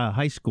was like a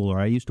high schooler.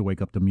 I used to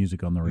wake up to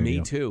music on the radio.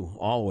 Me too,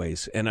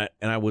 always. And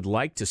I would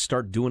like to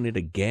start doing it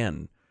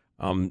again.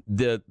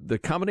 The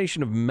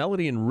combination of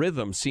melody and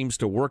rhythm seems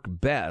to work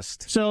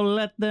best. So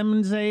let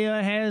them say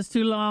your hair's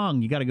too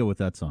long. You got to go with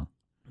that song.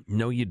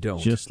 No, you don't.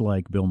 Just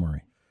like Bill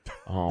Murray.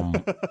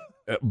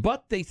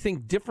 But they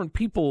think different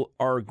people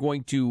are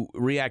going to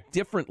react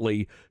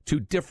differently to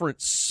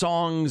different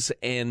songs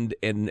and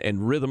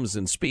rhythms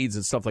and speeds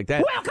and stuff like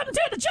that. Welcome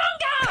to the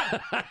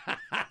jungle!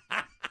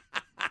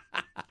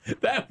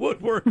 That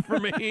would work for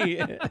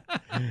me.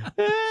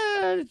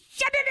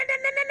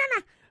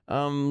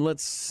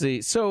 Let's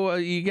see. So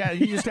you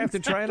just have to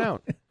try it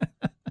out.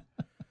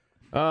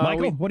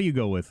 Michael, what do you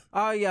go with?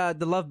 Oh yeah,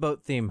 the Love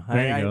Boat theme.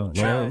 There you go.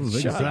 Love,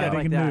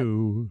 exciting and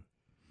new.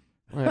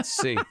 Let's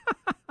see.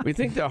 We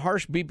think the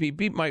harsh beep, beep,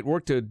 beep might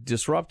work to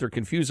disrupt or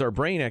confuse our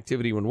brain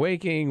activity when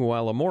waking,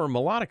 while a more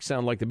melodic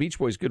sound like the Beach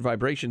Boys' Good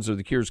Vibrations or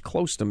the Cure's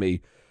Close to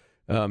Me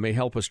may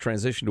help us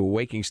transition to a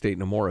waking state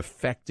in a more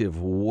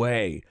effective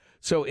way.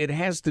 So it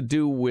has to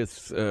do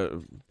with,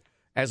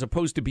 as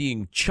opposed to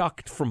being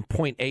chucked from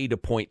point A to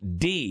point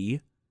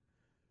D,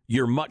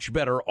 you're much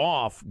better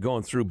off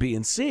going through B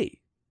and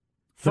C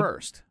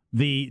first.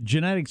 The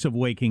genetics of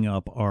waking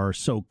up are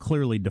so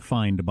clearly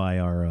defined by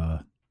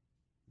our...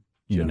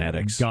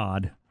 genetics,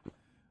 God,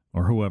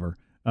 or whoever.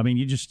 I mean,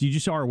 you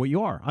just are what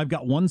you are. I've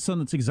got one son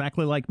that's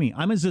exactly like me.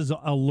 I'm as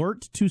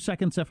alert 2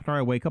 seconds after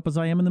I wake up as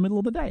I am in the middle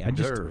of the day. I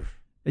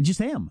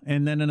just am.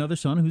 And then another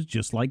son who's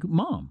just like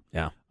mom.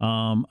 Yeah.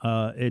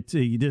 It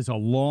is a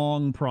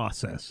long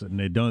process, and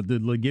they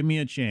give me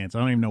a chance. I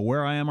don't even know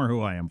where I am or who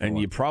I am. And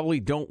you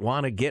probably don't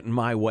want to get in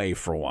my way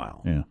for a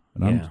while. Yeah.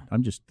 And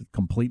I'm just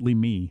completely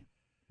me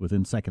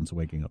within seconds of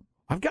waking up.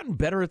 I've gotten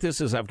better at this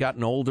as I've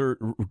gotten older,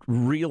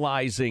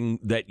 realizing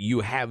that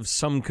you have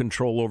some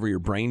control over your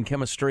brain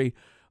chemistry.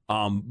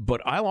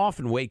 But I'll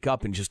often wake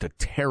up in just a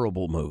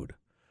terrible mood.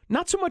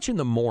 Not so much in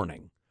the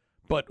morning,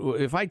 but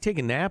if I take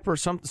a nap or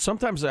something,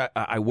 sometimes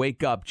I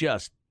wake up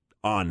just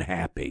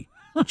unhappy,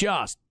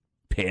 just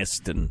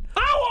pissed. And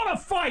I want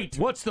to fight!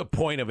 What's the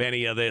point of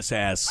any of this,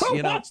 ass?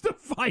 Who wants to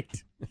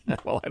fight?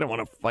 Well, I don't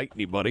want to fight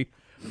anybody.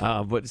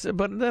 But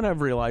then I've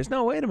realized,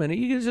 no, wait a minute.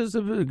 You can just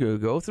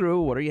go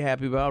through. What are you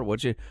happy about?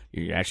 What you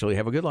actually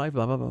have a good life.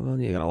 Blah blah blah.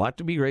 You got a lot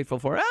to be grateful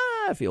for.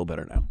 I feel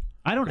better now.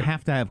 I don't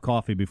have to have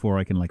coffee before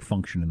I can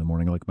function in the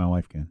morning like my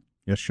wife can.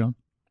 Yes, Sean.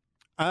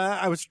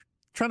 I was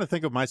trying to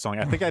think of my song.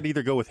 I think I'd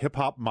either go with Hip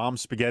Hop Mom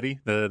Spaghetti,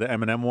 the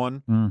Eminem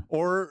one,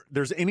 or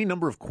there's any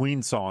number of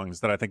Queen songs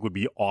that I think would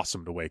be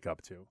awesome to wake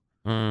up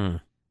to.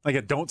 Like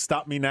a Don't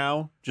Stop Me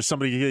Now, just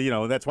somebody,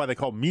 that's why they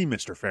call me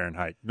Mr.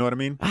 Fahrenheit. You know what I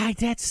mean?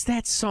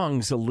 That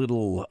song's a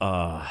little,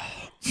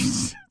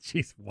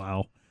 jeez,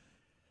 wow.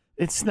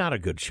 It's not a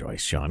good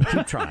choice, Sean.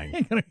 Keep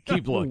trying.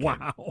 Keep looking.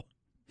 Wow.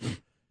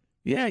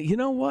 Yeah, you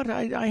know what?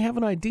 I have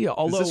an idea.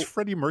 Although, is this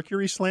Freddie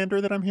Mercury slander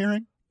that I'm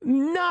hearing?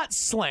 Not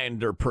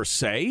slander per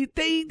se.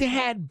 They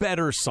had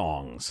better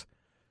songs.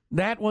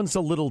 That one's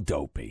a little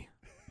dopey.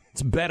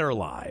 It's better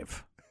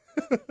live.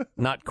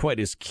 Not quite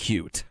as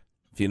cute.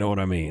 If you know what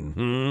I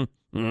mean.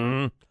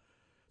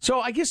 So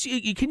I guess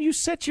can you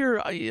set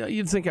your...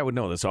 you'd think I would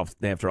know this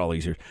after all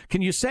these years.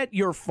 Can you set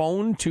your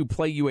phone to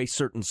play you a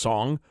certain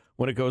song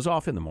when it goes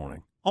off in the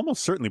morning?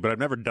 Almost certainly, but I've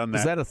never done that.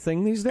 Is that a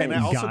thing these days? And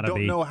I also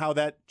don't know how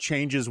that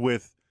changes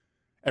with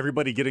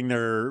everybody getting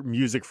their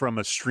music from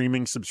a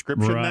streaming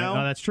subscription now.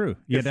 No, that's true.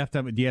 You have to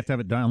have it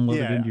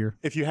downloaded into your...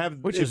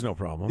 Which is no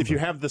problem. If you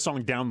have the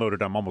song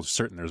downloaded, I'm almost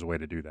certain there's a way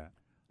to do that.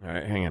 All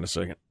right, hang on a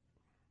second.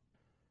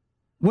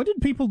 What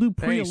did people do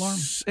pre-alarm?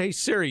 Hey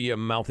Siri, you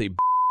mouthy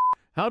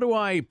how do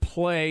I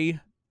play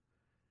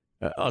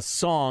a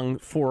song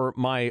for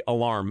my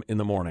alarm in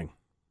the morning?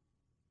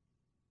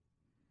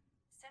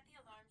 Set the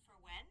alarm for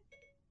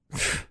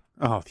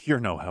when? Oh, you're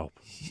no help.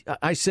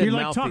 I said you're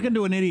like talking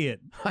to an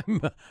idiot.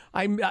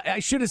 I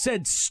should have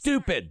said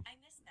stupid. I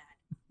missed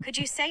that. Could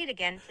you say it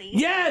again, please?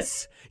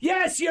 Yes,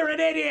 you're an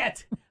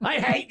idiot. I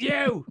hate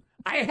you.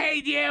 I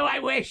hate you. I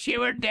wish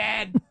you were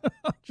dead.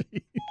 Oh,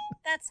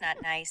 that's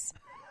not nice.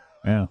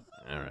 Yeah.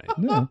 All right.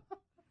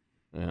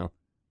 Yeah.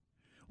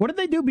 Well, What did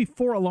they do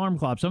before alarm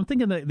clocks? I'm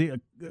thinking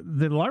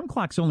the alarm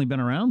clock's only been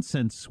around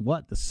since,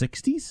 what, the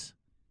 60s?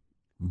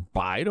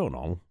 I don't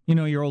know. You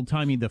know, your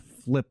old-timey, the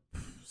flip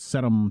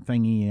set-em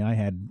thingy. I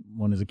had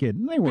one as a kid,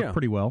 and they worked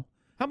pretty well.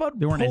 How about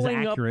they weren't pulling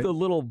as up accurate. the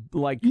little,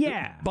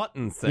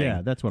 button thing?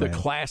 Yeah, that's what the I had.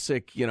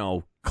 classic,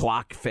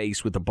 clock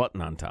face with the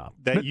button on top.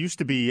 That used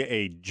to be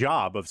a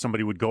job of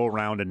somebody would go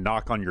around and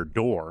knock on your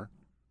door.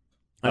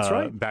 That's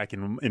right. Back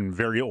in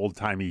very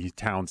old-timey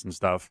towns and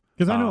stuff.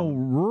 Because I know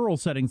rural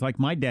settings like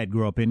my dad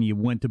grew up in, you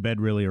went to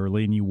bed really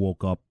early and you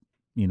woke up,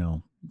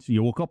 so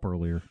you woke up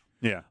earlier.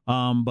 Yeah.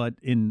 But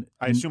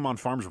I assume on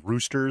farms,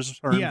 roosters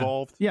are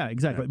involved. Yeah,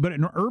 exactly. Yeah. But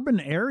in urban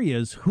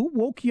areas, who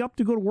woke you up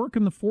to go to work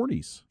in the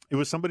 40s? It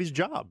was somebody's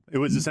job. It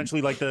was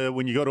essentially like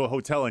when you go to a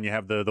hotel and you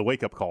have the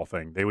wake-up call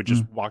thing. They would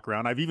just walk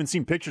around. I've even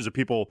seen pictures of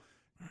people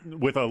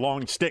with a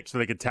long stick so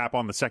they could tap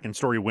on the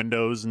second-story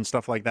windows and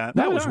stuff like that.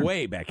 That was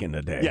way back in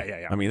the day.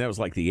 Yeah. I mean, that was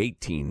like the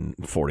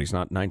 1840s,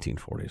 not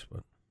 1940s.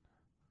 But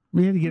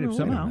we had to get it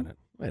somehow.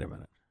 Wait a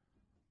minute.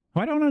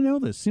 Why don't I know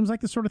this? Seems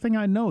like the sort of thing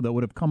I know that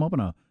would have come up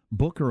in a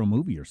book or a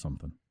movie or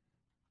something.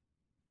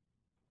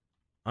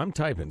 I'm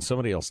typing.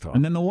 Somebody else talk.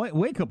 And then the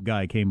wake-up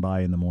guy came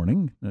by in the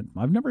morning.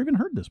 I've never even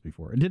heard this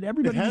before. Did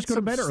everybody just go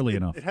to bed early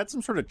enough? It had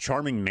some sort of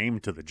charming name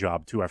to the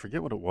job, too. I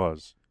forget what it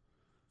was.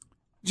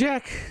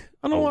 Jack,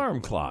 an alarm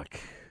clock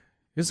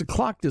is a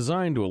clock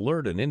designed to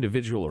alert an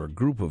individual or a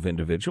group of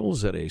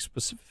individuals at a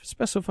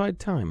specified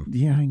time.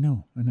 Yeah, I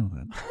know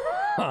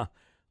that.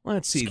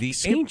 Let's see. The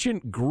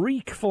ancient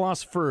Greek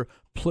philosopher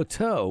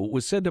Plato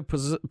was said to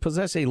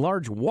possess a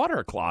large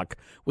water clock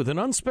with an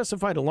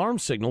unspecified alarm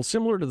signal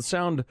similar to the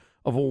sound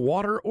of a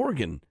water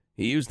organ.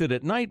 He used it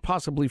at night,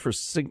 possibly for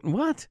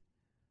what?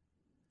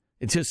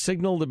 It just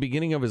signaled the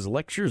beginning of his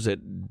lectures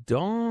at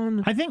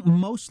dawn? I think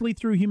mostly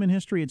through human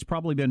history, it's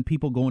probably been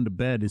people going to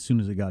bed as soon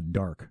as it got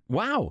dark.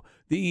 Wow.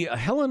 The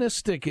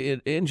Hellenistic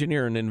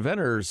engineer and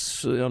inventor,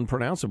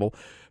 unpronounceable,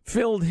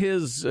 filled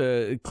his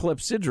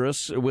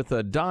clepsydrus with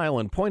a dial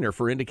and pointer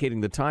for indicating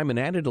the time and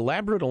added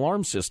elaborate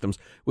alarm systems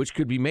which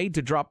could be made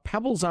to drop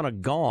pebbles on a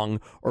gong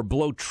or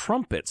blow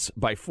trumpets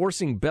by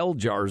forcing bell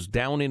jars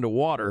down into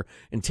water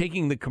and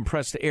taking the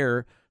compressed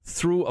air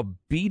through a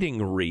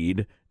beating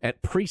reed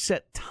at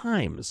preset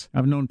times.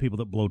 I've known people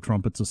that blow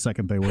trumpets the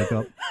second they wake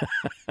up.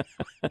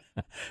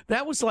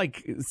 That was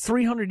like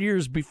 300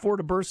 years before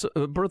the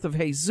birth of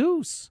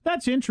Jesus.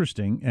 That's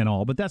interesting and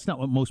all, but that's not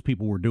what most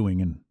people were doing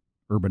in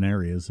urban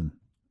areas. And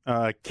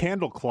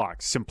candle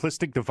clocks,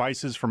 simplistic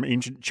devices from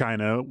ancient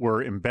China,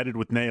 were embedded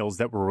with nails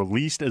that were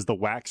released as the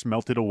wax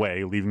melted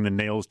away, leaving the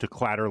nails to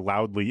clatter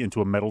loudly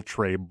into a metal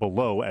tray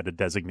below at a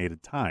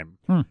designated time.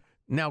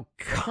 Now,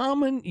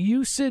 common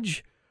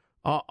usage,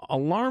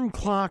 alarm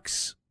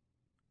clocks...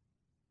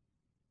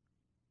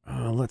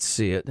 let's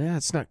see it.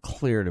 It's not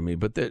clear to me,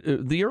 but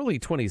the early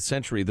 20th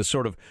century, the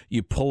sort of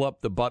you pull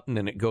up the button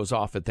and it goes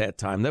off at that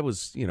time. That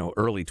was,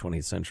 early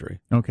 20th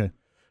century. Okay.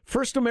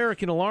 First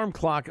American alarm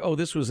clock. Oh,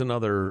 this was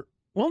another.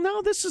 Well,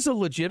 no, this is a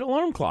legit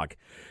alarm clock.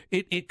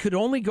 It could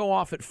only go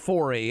off at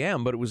 4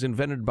 a.m., but it was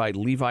invented by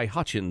Levi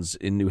Hutchins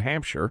in New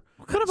Hampshire.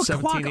 What kind of a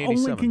clock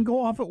only can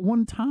go off at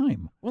one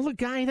time? Well, the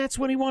guy, that's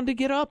when he wanted to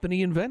get up, and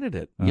he invented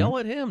it. Yell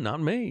at him, not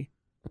me.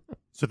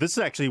 So this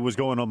actually was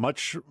going on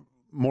much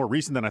more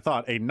recent than I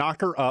thought. A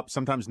knocker-up,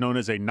 sometimes known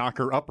as a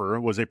knocker-upper,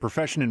 was a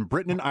profession in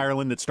Britain and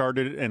Ireland that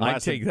started and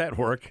lasted... I take that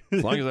work,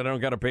 as long as I don't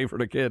got to pay for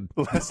the kid.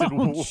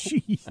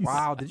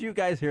 Wow, did you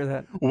guys hear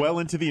that? Well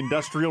into the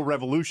Industrial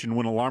Revolution,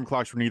 when alarm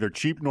clocks were neither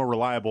cheap nor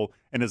reliable,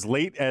 and as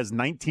late as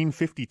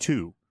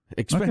 1952.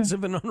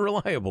 Expensive and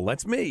unreliable.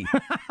 That's me.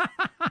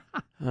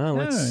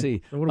 Let's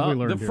see. So what have we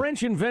learned the here?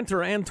 French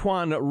inventor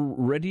Antoine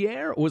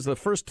Redier was the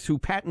first to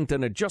patent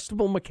an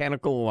adjustable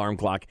mechanical alarm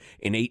clock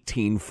in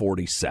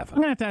 1847.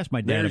 I'm going to have to ask my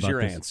dad There's about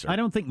your this. answer. I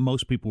don't think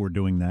most people were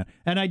doing that.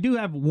 And I do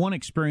have one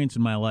experience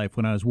in my life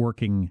when I was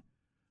working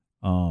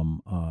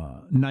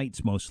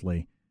nights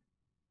mostly.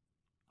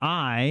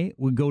 I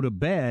would go to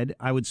bed,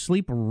 I would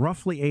sleep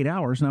roughly 8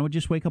 hours, and I would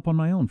just wake up on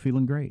my own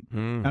feeling great.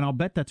 And I'll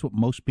bet that's what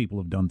most people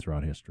have done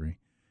throughout history.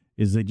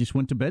 Is they just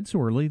went to bed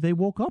so early, they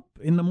woke up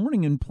in the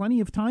morning in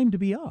plenty of time to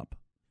be up.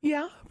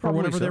 Yeah, for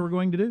whatever they were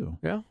going to do.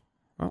 Yeah.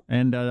 Well.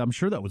 And I'm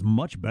sure that was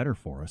much better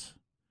for us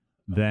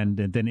than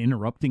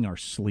interrupting our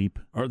sleep.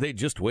 Or they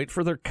just wait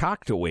for their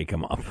cock to wake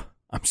them up.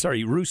 I'm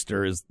sorry,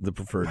 rooster is the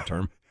preferred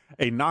term.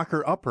 A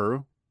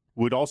knocker-upper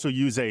would also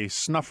use a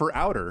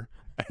snuffer-outer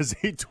as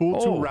a tool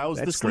to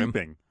rouse the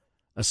sleeping.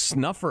 A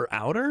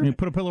snuffer-outer? You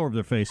put a pillow over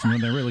their face, and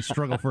when they really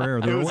struggle for air,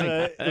 they're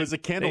awake. It was a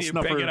candle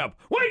snuffer. Pick it up.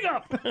 Wake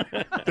up!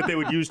 that they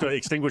would use to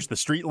extinguish the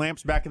street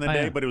lamps back in the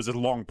day, but it was a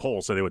long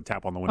pole, so they would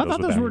tap on the windows. I thought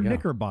with those that. were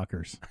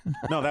Knickerbockers.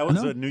 No, that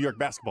was a New York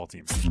basketball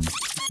team.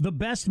 The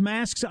best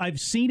masks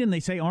I've seen, and they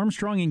say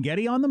Armstrong and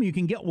Getty on them. You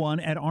can get one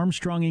at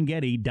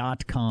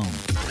ArmstrongandGetty.com.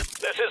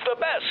 This is the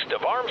best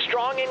of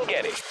Armstrong and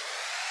Getty.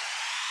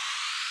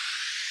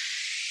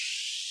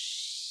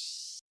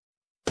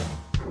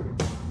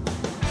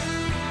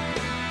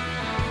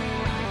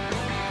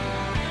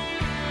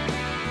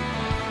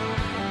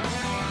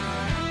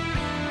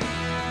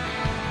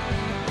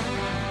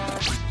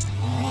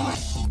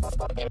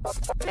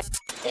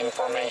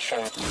 Information.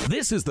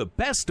 This is the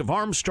best of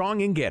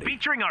Armstrong and Getty.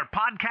 Featuring our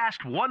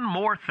podcast, One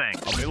More Thing.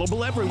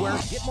 Available everywhere.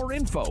 Get more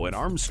info at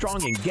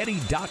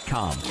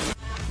armstrongandgetty.com.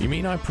 You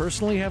mean I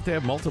personally have to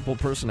have multiple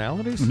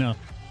personalities? No.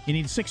 You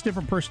need 6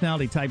 different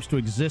personality types to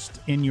exist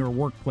in your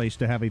workplace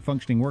to have a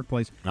functioning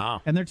workplace.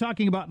 And they're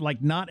talking about,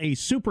 like, not a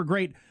super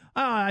great,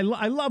 I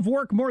love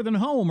work more than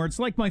home, or it's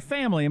like my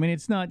family. I mean,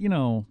 it's not,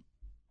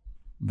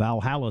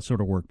 Valhalla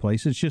sort of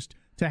workplace. It's just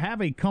to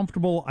have a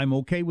comfortable, I'm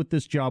okay with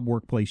this job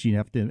workplace, you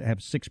have to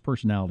have 6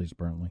 personalities,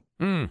 apparently.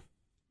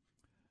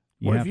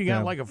 What if you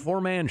got like a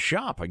 4-man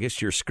shop? I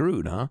guess you're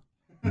screwed, huh?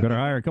 You better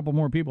hire a couple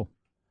more people.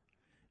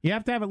 You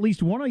have to have at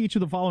least one of each of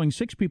the following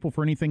 6 people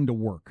for anything to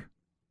work.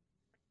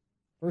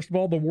 First of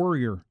all, the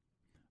worrier.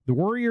 The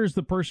worrier is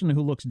the person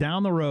who looks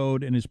down the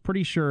road and is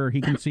pretty sure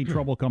he can see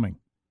trouble coming.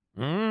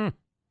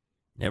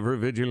 Ever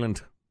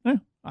vigilant.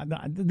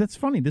 That's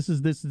funny.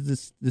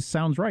 This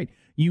sounds right.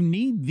 You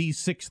need these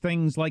 6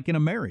 things like in a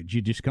marriage.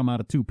 You just come out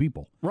of 2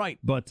 people. Right.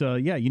 But,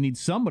 you need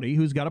somebody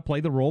who's got to play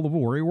the role of a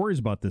worrier, worries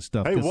about this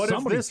stuff. Hey, what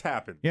if this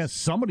happens? Yeah,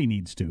 somebody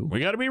needs to. We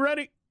got to be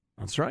ready.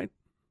 That's right.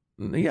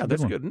 Yeah,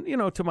 that's good.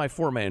 To my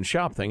 4-man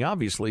shop thing,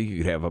 obviously, you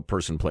could have a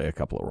person play a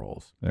couple of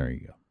roles. There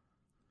you go.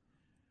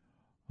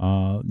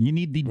 You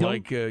need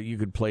the... you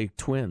could play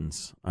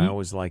twins. I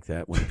always like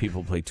that when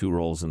people play 2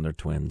 roles and they're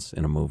twins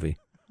in a movie.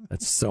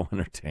 That's so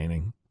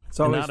entertaining. It's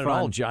always not fun. at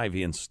all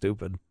jivey and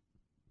stupid.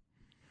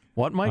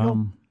 What,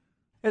 Michael?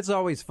 It's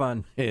always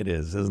fun. It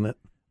is, isn't it?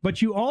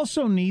 But you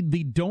also need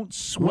the don't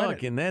sweat.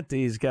 Look, in that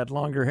he's got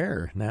longer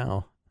hair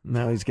now.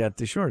 Now he's got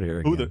the short hair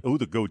again.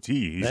 The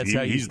goatee.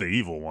 He's the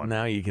evil one.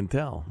 Now you can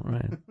tell.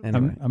 Right.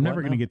 Anyway, I'm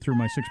never going to get through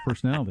my 6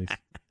 personalities.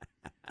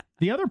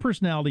 The other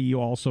personality you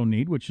also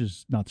need, which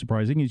is not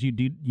surprising, is you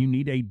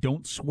need a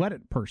don't sweat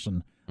it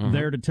person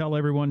there to tell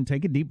everyone,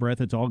 take a deep breath,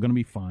 it's all going to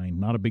be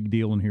fine. Not a big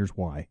deal, and here's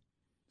why.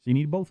 So you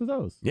need both of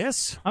those.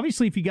 Yes.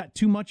 Obviously, if you got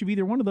too much of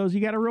either one of those, you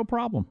got a real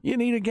problem. You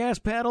need a gas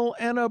pedal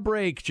and a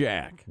brake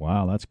jack.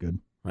 Wow, that's good.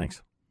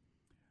 Thanks.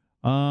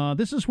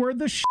 This is where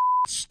the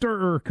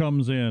stirrer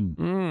comes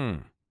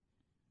in.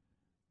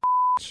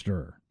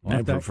 Stir.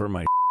 I prefer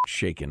my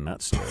shaken,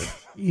 not stirred.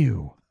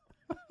 Ew.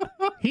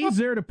 He's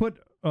there to put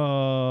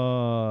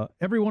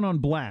everyone on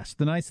blast.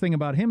 The nice thing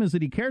about him is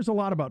that he cares a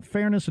lot about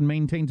fairness and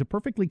maintains a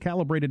perfectly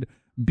calibrated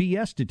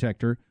BS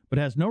detector, but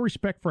has no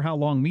respect for how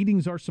long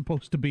meetings are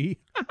supposed to be.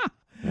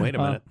 Wait a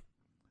minute.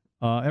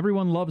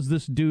 Everyone loves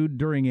this dude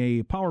during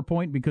a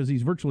PowerPoint because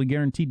he's virtually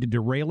guaranteed to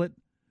derail it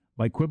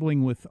by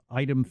quibbling with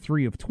item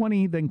 3 of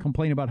 20, then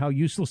complain about how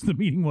useless the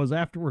meeting was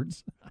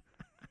afterwards.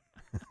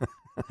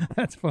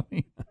 That's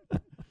funny.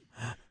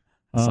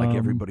 It's like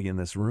everybody in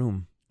this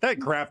room. That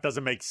graph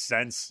doesn't make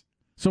sense.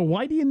 So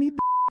why do you need the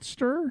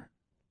stir?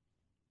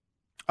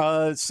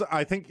 So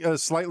I think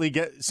slightly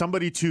get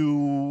somebody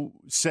to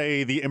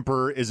say the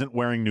emperor isn't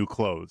wearing new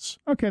clothes.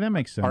 Okay, that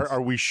makes sense.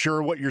 Are we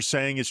sure what you're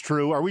saying is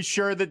true? Are we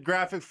sure that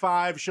graphic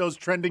 5 shows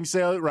trending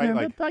sales? Right,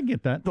 yeah, I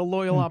get that. The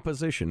loyal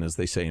opposition, as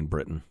they say in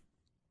Britain.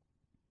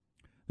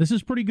 This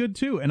is pretty good,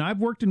 too. And I've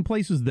worked in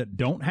places that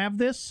don't have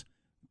this,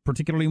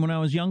 particularly when I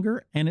was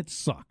younger, and it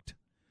sucked.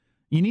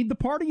 You need the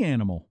party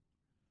animal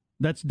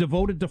that's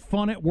devoted to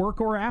fun at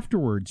work or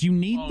afterwards. You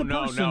need the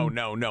person.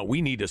 No.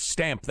 We need to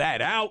stamp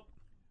that out.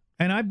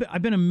 And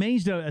I've been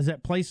amazed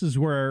at places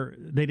where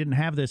they didn't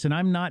have this,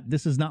 and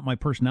this is not my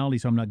personality,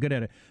 so I'm not good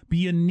at it. But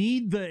you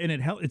need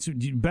it's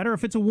better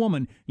if it's a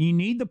woman. You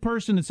need the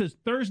person that says,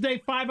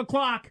 Thursday, 5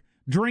 o'clock,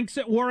 drinks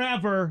at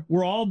wherever,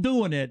 we're all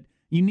doing it.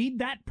 You need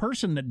that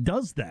person that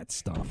does that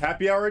stuff.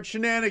 Happy hour at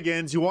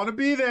Shenanigans. You want to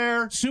be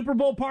there. Super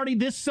Bowl party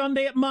this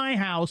Sunday at my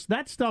house.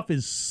 That stuff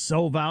is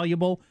so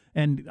valuable,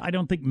 and I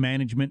don't think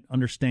management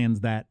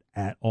understands that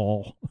at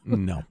all.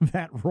 No.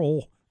 That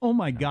role. Oh,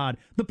 my God.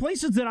 The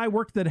places that I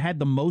worked that had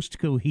the most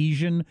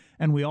cohesion,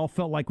 and we all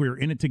felt like we were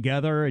in it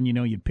together, and,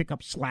 you'd pick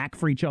up slack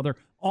for each other,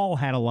 all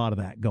had a lot of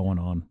that going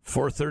on.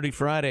 4:30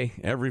 Friday,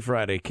 every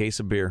Friday, case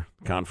of beer,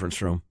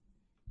 conference room.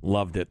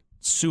 Loved it.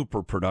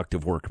 Super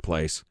productive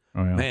workplace.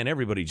 Oh, yeah. Man,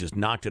 everybody just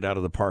knocked it out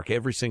of the park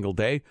every single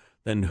day,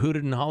 then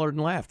hooted and hollered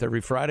and laughed every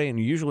Friday, and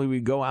usually we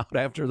go out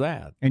after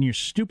that. And your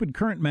stupid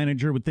current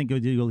manager would think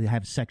you'll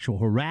have sexual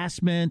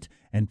harassment,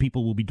 and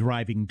people will be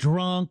driving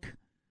drunk.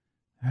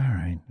 All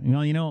right.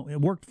 It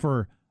worked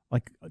for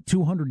like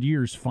 200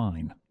 years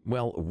fine.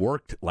 Well, it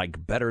worked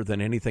like better than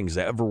anything's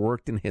ever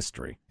worked in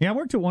history. Yeah, I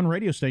worked at one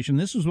radio station.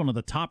 This was one of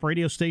the top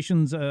radio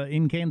stations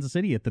in Kansas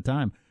City at the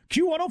time.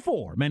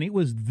 Q104. Man, it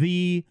was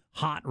the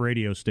hot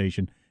radio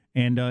station.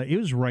 And it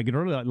was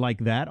regular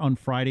like that on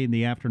Friday in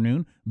the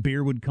afternoon.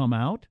 Beer would come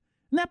out.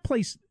 And that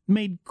place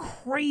made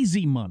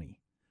crazy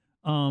money.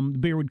 The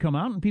beer would come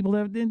out and people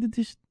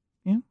just...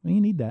 Yeah, you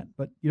need that,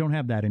 but you don't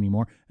have that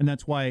anymore, and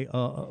that's why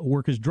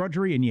work is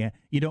drudgery, and you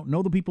don't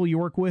know the people you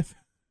work with,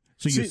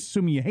 so you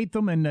assume you hate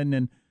them, and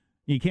then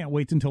you can't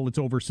wait until it's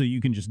over so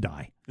you can just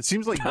die. It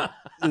seems like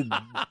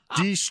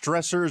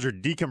de-stressors or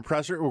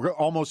decompressors were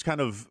almost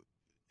kind of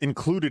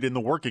included in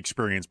the work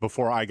experience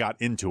before I got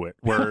into it,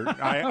 where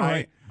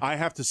I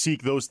have to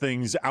seek those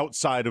things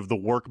outside of the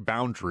work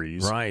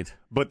boundaries. Right.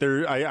 But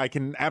I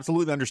can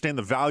absolutely understand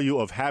the value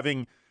of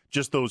having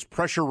just those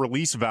pressure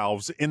release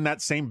valves in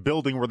that same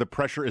building where the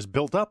pressure is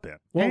built up in.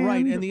 Well,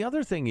 right. And the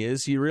other thing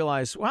is you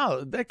realize,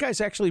 wow, that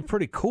guy's actually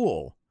pretty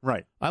cool.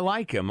 Right. I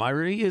like him.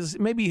 He is,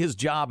 maybe his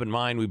job and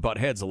mine, we butt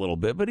heads a little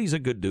bit, but he's a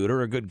good dude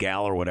or a good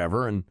gal or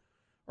whatever.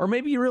 Or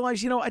maybe you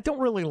realize, I don't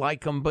really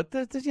like them, but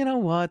you know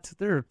what?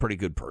 They're a pretty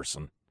good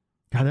person.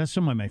 God, that's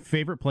some of my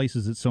favorite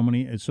places at so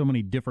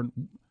many different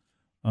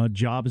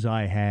jobs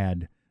I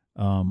had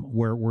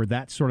where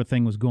that sort of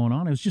thing was going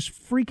on. It was just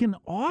freaking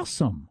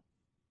awesome.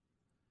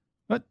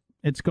 But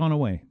it's gone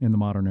away in the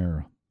modern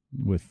era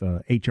with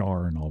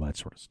HR and all that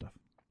sort of stuff.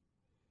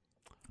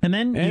 And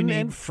then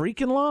and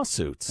freaking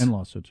lawsuits. And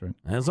lawsuits, right?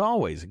 As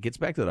always, it gets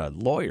back to the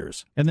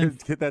lawyers. And then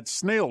hit that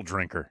snail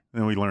drinker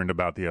that we learned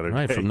about the other day.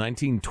 Right, from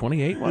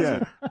 1928, was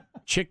it?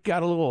 Chick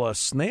got a little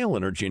snail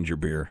in her ginger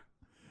beer.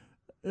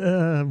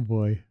 Oh,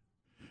 boy.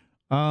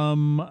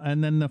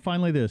 And then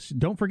finally this.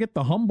 Don't forget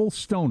the humble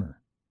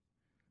stoner.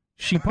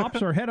 She pops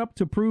her head up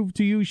to prove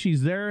to you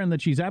she's there and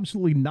that she's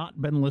absolutely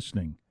not been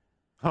listening.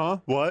 Huh?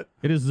 What?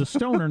 It is the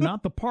stoner,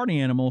 not the party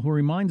animal, who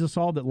reminds us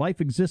all that life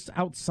exists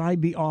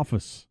outside the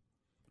office.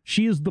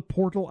 She is the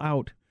portal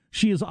out.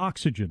 She is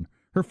oxygen.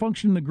 Her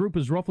function in the group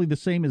is roughly the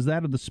same as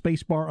that of the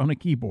space bar on a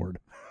keyboard.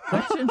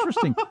 That's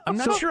interesting. I'm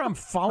not sure I'm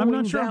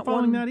following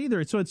that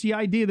either. So it's the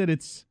idea that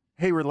it's...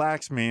 Hey,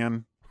 relax,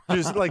 man.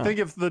 Just think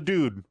if the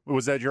dude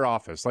was at your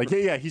office. Like,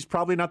 yeah, he's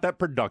probably not that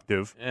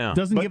productive. Yeah.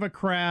 Doesn't give a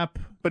crap.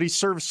 But he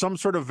serves some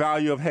sort of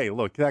value of, hey,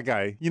 look, that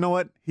guy, you know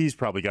what? He's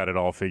probably got it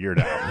all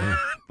figured out.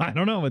 I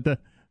don't know, but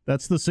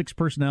that's the 6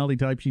 personality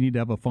types you need to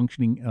have a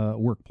functioning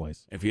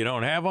workplace. If you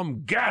don't have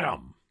them, get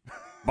them.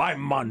 By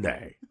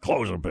Monday,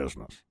 close the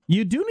business.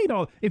 You do need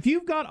if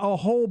you've got a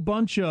whole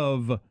bunch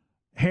of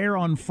hair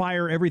on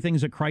fire,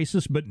 everything's a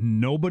crisis, but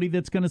nobody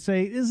that's going to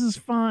say, this is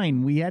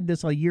fine. We had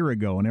this a year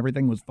ago and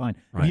everything was fine.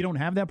 Right. If you don't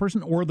have that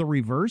person or the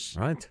reverse,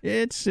 right.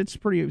 It's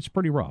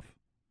pretty rough.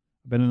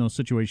 I've been in those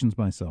situations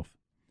myself.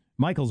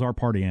 Michael's our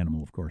party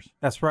animal, of course.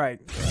 That's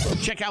right.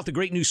 Check out the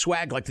great new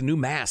swag like the new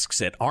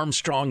masks at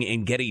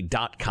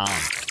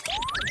ArmstrongandGetty.com.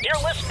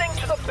 You're listening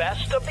to the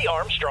best of the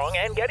Armstrong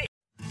and Getty.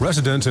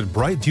 Residents at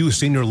Brightview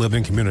Senior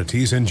Living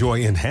Communities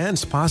enjoy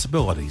enhanced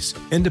possibilities,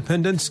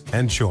 independence,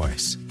 and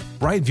choice.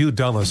 Brightview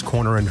Dulles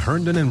Corner in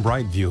Herndon and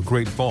Brightview,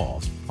 Great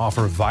Falls,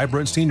 offer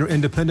vibrant senior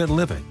independent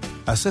living,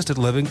 assisted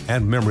living,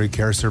 and memory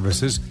care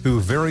services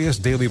through various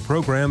daily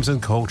programs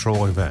and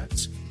cultural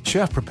events.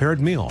 Chef-prepared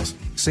meals,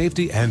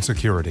 safety and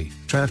security,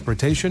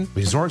 transportation,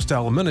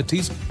 resort-style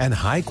amenities, and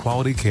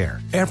high-quality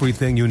care.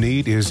 Everything you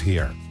need is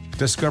here.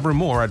 Discover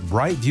more at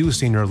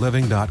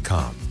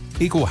brightviewseniorliving.com.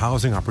 Equal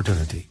housing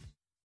opportunity.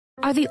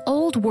 Are the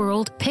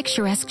old-world,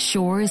 picturesque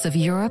shores of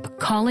Europe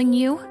calling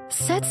you?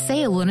 Set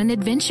sail on an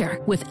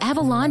adventure with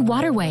Avalon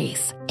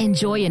Waterways.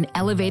 Enjoy an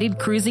elevated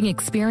cruising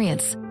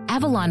experience.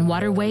 Avalon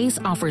Waterways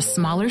offers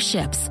smaller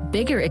ships,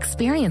 bigger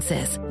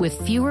experiences,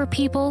 with fewer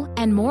people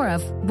and more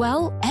of,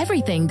 well,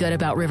 everything good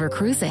about river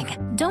cruising.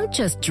 Don't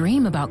just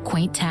dream about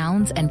quaint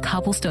towns and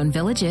cobblestone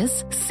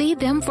villages. See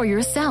them for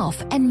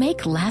yourself and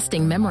make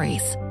lasting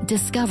memories.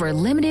 Discover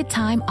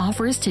limited-time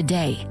offers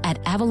today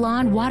at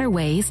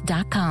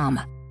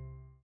AvalonWaterways.com.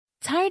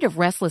 Tired of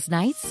restless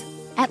nights?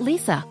 At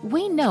Leesa,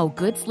 we know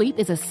good sleep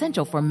is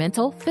essential for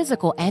mental,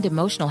 physical, and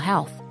emotional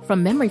health.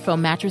 From memory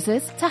foam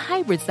mattresses to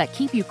hybrids that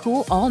keep you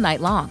cool all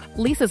night long,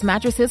 Leesa's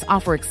mattresses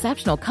offer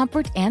exceptional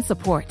comfort and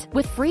support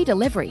with free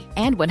delivery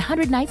and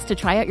 100 nights to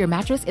try out your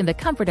mattress in the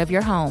comfort of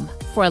your home.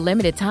 For a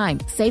limited time,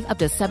 save up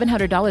to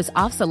 $700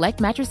 off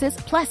select mattresses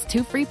plus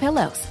 2 free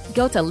pillows.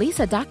 Go to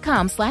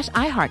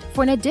leesa.com/iHeart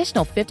for an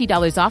additional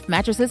 $50 off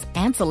mattresses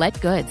and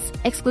select goods.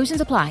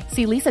 Exclusions apply.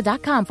 See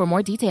leesa.com for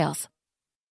more details.